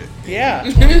some shit. Yeah.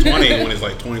 2020, when it's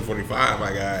like 2045,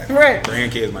 I got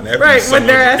grandkids, my nephews, when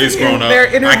they're is grown up. I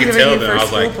can tell them, I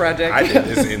was like, project. I did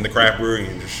this in the craft brewing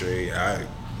industry.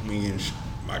 Me and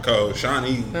my co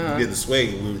Shawnee did the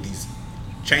swig. We were these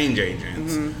change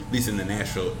agents, at least in the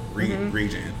Nashville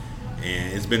region,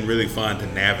 and it's been really fun to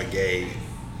navigate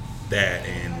that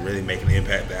and really make an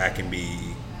impact that I can be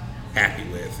happy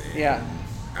with. And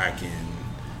I can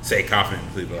say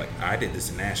confidently, like, I did this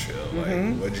in Nashville.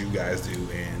 Like, what did you guys do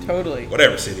in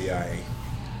whatever city I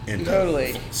end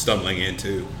up stumbling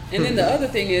into? And then the other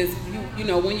thing is,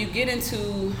 when you get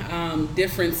into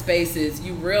different spaces,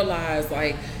 you realize,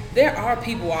 like, there are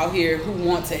people out here who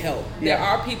want to help. There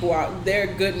are people there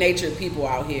are good-natured people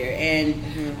out here. And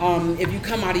if you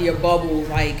come out of your bubble,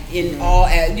 like, and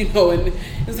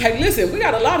it's like, listen, we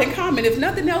got a lot in common. If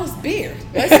nothing else, beer.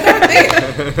 Let's start there.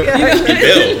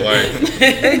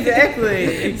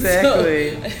 Exactly.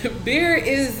 So, beer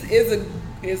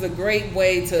is a great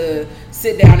way to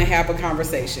sit down and have a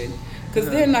conversation. Because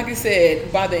then, like you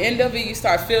said, by the end of it, you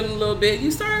start feeling a little bit. You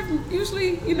start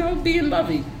usually, being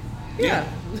lovey. Yeah.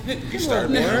 You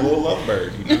start being a little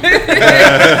lovebird,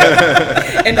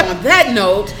 And on that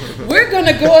note, we're going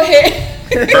to go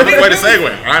ahead. Perfect way to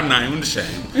segue. I'm not even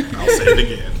ashamed. I'll say it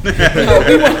again.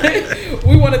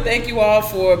 We want to thank you all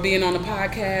for being on the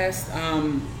podcast.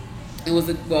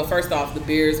 First off, the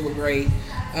beers were great.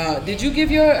 Did you give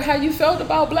how you felt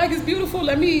about Black is Beautiful?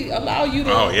 Let me allow you to.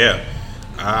 Oh, yeah.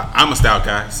 I'm a stout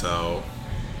guy, so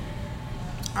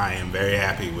I am very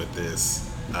happy with this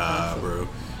brew.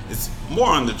 It's more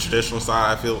on the traditional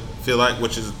side, I feel like,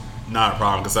 which is not a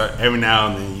problem, because every now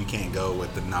and then you can't go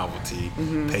with the novelty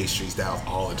pastry stouts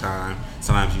all the time.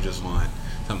 Sometimes you just want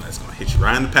something that's going to hit you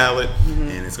right in the palate,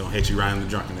 and it's going to hit you right in the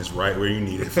drunkenness, right where you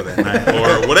need it for that night,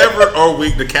 or whatever, or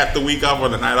week to cap the week off or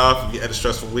the night off if you had a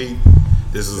stressful week.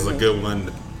 This is a good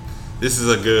one. This is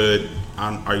a good.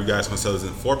 Are you guys going to sell this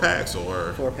in 4-packs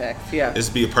or 4-packs? Yeah. This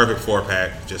would be a perfect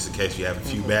 4-pack, just in case you have a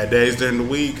few bad days during the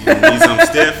week. You need something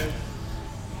stiff.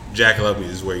 Jackalope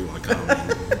is where you want to come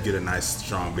and get a nice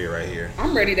strong beer right here.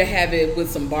 I'm ready to have it with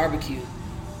some barbecue.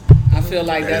 I feel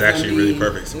like that's actually really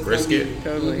perfect. Some brisket.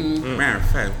 Totally. Matter of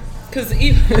fact. Because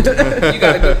you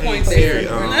got a good point there.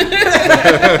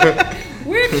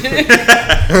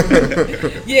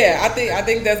 Yeah, I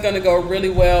think that's gonna go really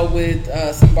well with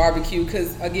some barbecue.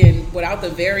 Because again, without the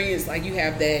variants, like you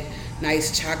have that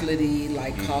nice chocolatey,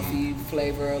 like coffee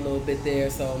flavor a little bit there.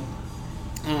 So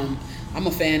I'm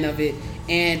a fan of it.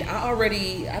 And I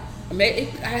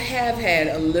have had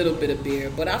a little bit of beer,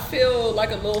 but I feel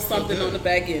like a little something on the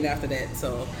back end after that.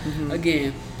 So,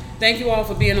 again, thank you all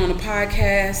for being on the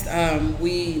podcast.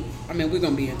 We're going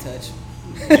to be in touch.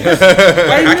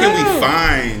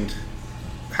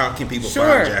 How can people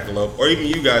find Jackalope? Or even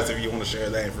you guys, if you want to share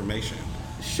that information.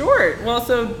 Sure. Well,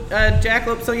 so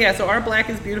Jackalope, so our Black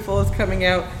is Beautiful is coming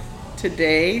out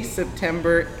today,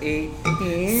 September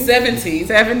 18th. 17th,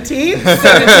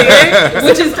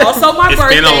 which is also my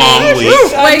birthday. It's been a long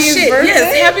week. Wait, shit,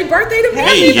 yes, happy birthday to me.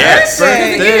 Hey, yes.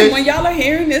 Because again, when y'all are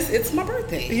hearing this, it's my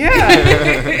birthday.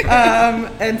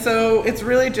 Yeah. And so it's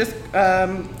really just,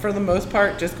 for the most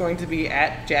part, just going to be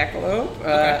at Jackalope.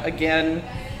 Again,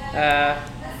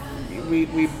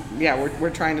 we're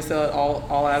trying to sell it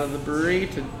all out of the brewery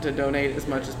to donate as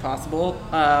much as possible.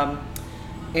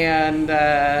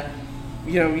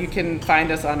 You can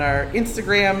find us on our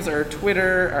Instagrams or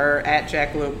Twitter or at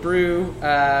Jackalope Brew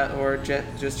or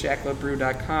just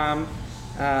jackalopebrew.com.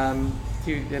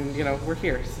 We're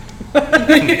here.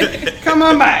 Come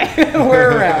on by.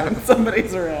 We're around.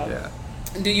 Somebody's around. Yeah.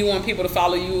 Do you want people to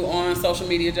follow you on social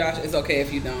media, Josh? It's okay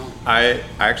if you don't. I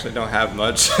actually don't have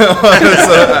much. So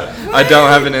I don't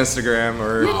have an Instagram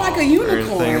or you're like a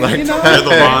unicorn, like you know? You're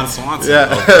the Ron Swanson.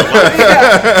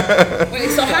 Yeah. Wait,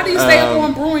 so how do you stay up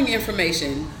on brewing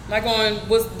information? Like on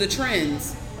what's the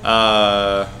trends?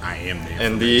 I am there.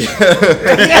 And the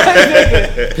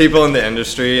people in the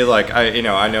industry, like I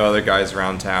know other guys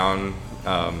around town.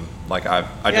 Like I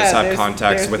just have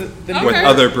contacts with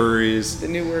other breweries. The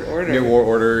New World Order. New World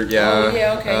Order, yeah. Oh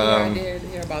yeah, okay. I did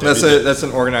hear about that. That's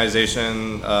an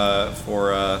organization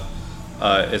for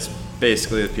it's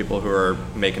basically the people who are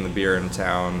making the beer in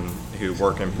town who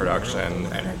work in production,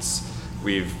 and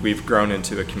we've grown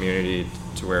into a community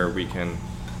to where we can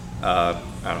I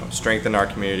don't know, strengthen our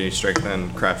community, strengthen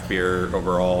craft beer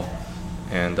overall,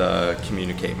 and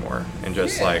communicate more, and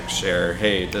just like share,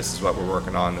 hey, this is what we're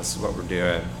working on, this is what we're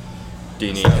doing. Do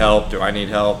you need help? Do I need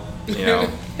help? You know,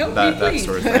 help that me,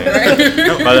 sort of please. thing.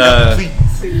 No, But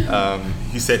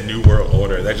you said New World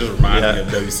Order. That just reminded me of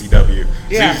WCW.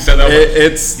 Yeah. So you said that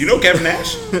it's you know Kevin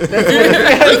Nash?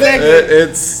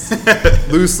 it's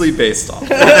loosely based off.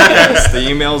 Yes, the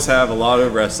emails have a lot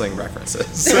of wrestling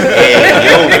references.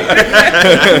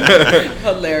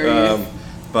 Hilarious.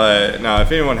 But no,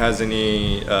 if anyone has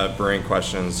any brewing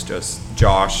questions, just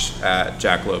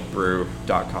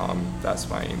josh@jackalopebrew.com. That's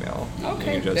my email.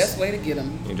 Okay, You best way to get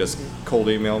them. You just cold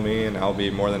email me, and I'll be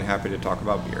more than happy to talk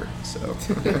about beer. So,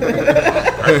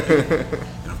 And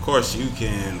of course, you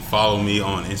can follow me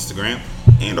on Instagram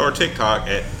and or TikTok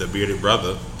at The Bearded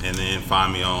Brother, and then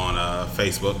find me on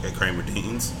Facebook at Kramer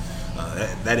Deans.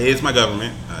 That is my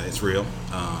government. It's real.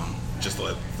 Just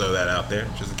to throw that out there,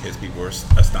 just in case people are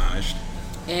astonished.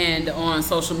 And on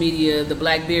social media, the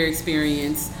Black Beer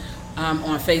Experience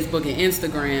on Facebook and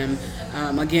Instagram.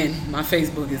 Again, my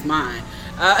Facebook is mine.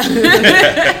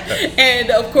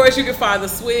 And of course, you can find the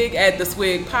Swig at the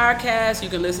Swig Podcast. You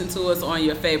can listen to us on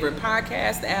your favorite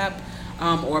podcast app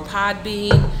or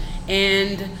Podbean.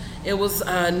 And it was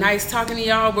nice talking to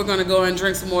y'all. We're going to go and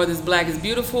drink some more of this Black is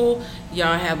Beautiful.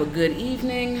 Y'all have a good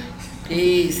evening.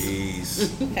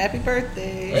 Peace. Happy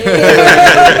birthday.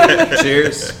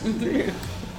 cheers.